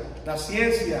ciencia. La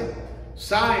ciencia,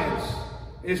 science,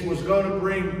 is what's going to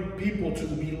bring people to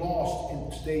be lost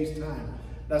in today's time.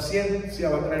 La ciencia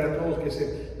va a traer a todos que se.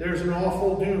 There's an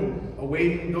awful doom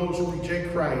awaiting those who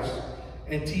reject Christ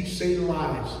and teach Satan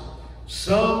lies.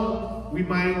 Some we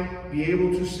might be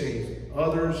able to save,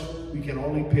 others we can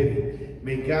only pity.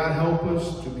 May God help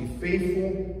us to be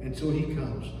faithful until He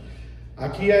comes.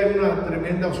 Aquí hay una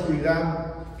tremenda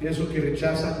oscuridad, que es lo que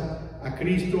rechazan a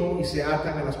Cristo y se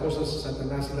atan a las cosas de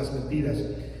Satanás y las mentiras.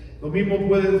 Lo mismo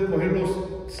puede cogerlos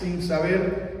sin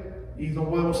saber y no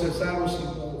podemos ser salvos.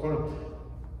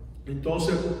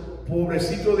 Entonces,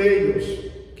 pobrecito de ellos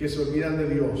que se olvidan de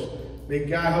Dios. May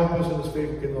God help us in this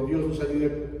faith, que Dios nos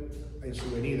ayude en su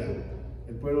venida.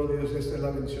 El pueblo de Dios, esta es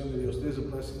la bendición de Dios. This is a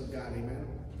blessing of God, amen.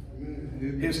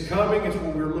 His coming is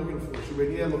what we're looking for. Su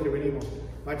venida es lo que venimos.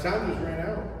 My time just ran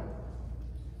out.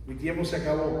 Mi tiempo se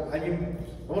acabó.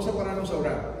 Vamos a pararnos a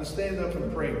orar. Let's stand up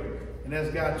and pray and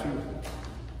ask God to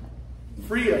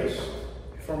free us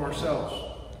from ourselves,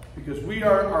 because we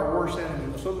are our worst enemy.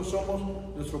 Nosotros somos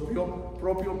nuestro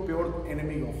propio peor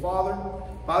enemigo.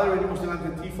 Father, venimos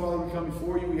delante de ti. Father, we come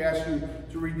before you. We ask you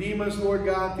to redeem us, Lord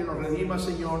God, que nos redima,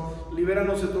 Señor.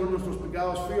 Libéranos de todos nuestros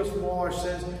pecados. Free us from all our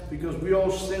sins, because we all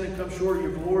sin and come short of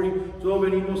your glory. Todos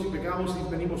venimos y pecamos y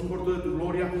venimos corto de tu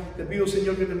gloria. Te pido,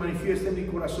 Señor, que te manifieste en mi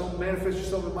corazón. Manifest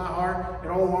yourself in my heart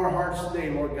and all of our hearts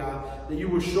today, Lord God. That you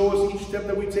will show us each step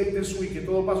that we take this week. Que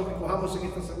todo paso que cojamos en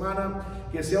esta semana,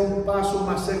 que sea un paso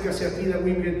más cerca hacia ti, that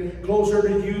we get closer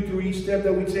to you through each step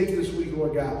that we take this week,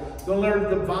 Lord God. Don't let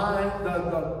those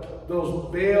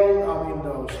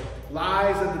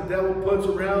lies that the devil puts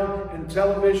around in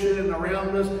television and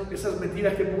around us, esas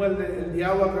mentiras que muerde el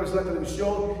diablo a través de la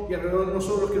televisión y alrededor de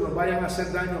nosotros que nos vayan a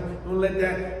hacer daño. Don't let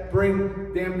that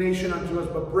bring damnation unto us,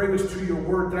 but bring us to your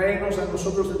word. Tráenos a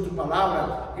nosotros en tu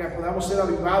palabra, que podamos ser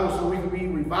avivados, so we can be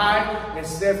revived and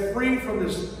set free from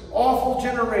this awful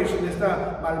generation,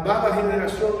 esta malvada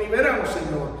generación. Libéranos,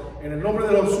 Señor. En el nombre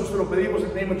de Jesús te lo pedimos, in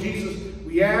the name of Jesus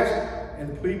we ask, and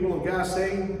the people of God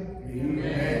say,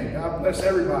 amen. God bless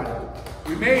everybody.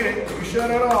 We made it. We shut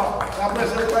it off. God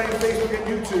bless everybody on Facebook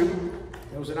and YouTube.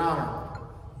 It was an honor.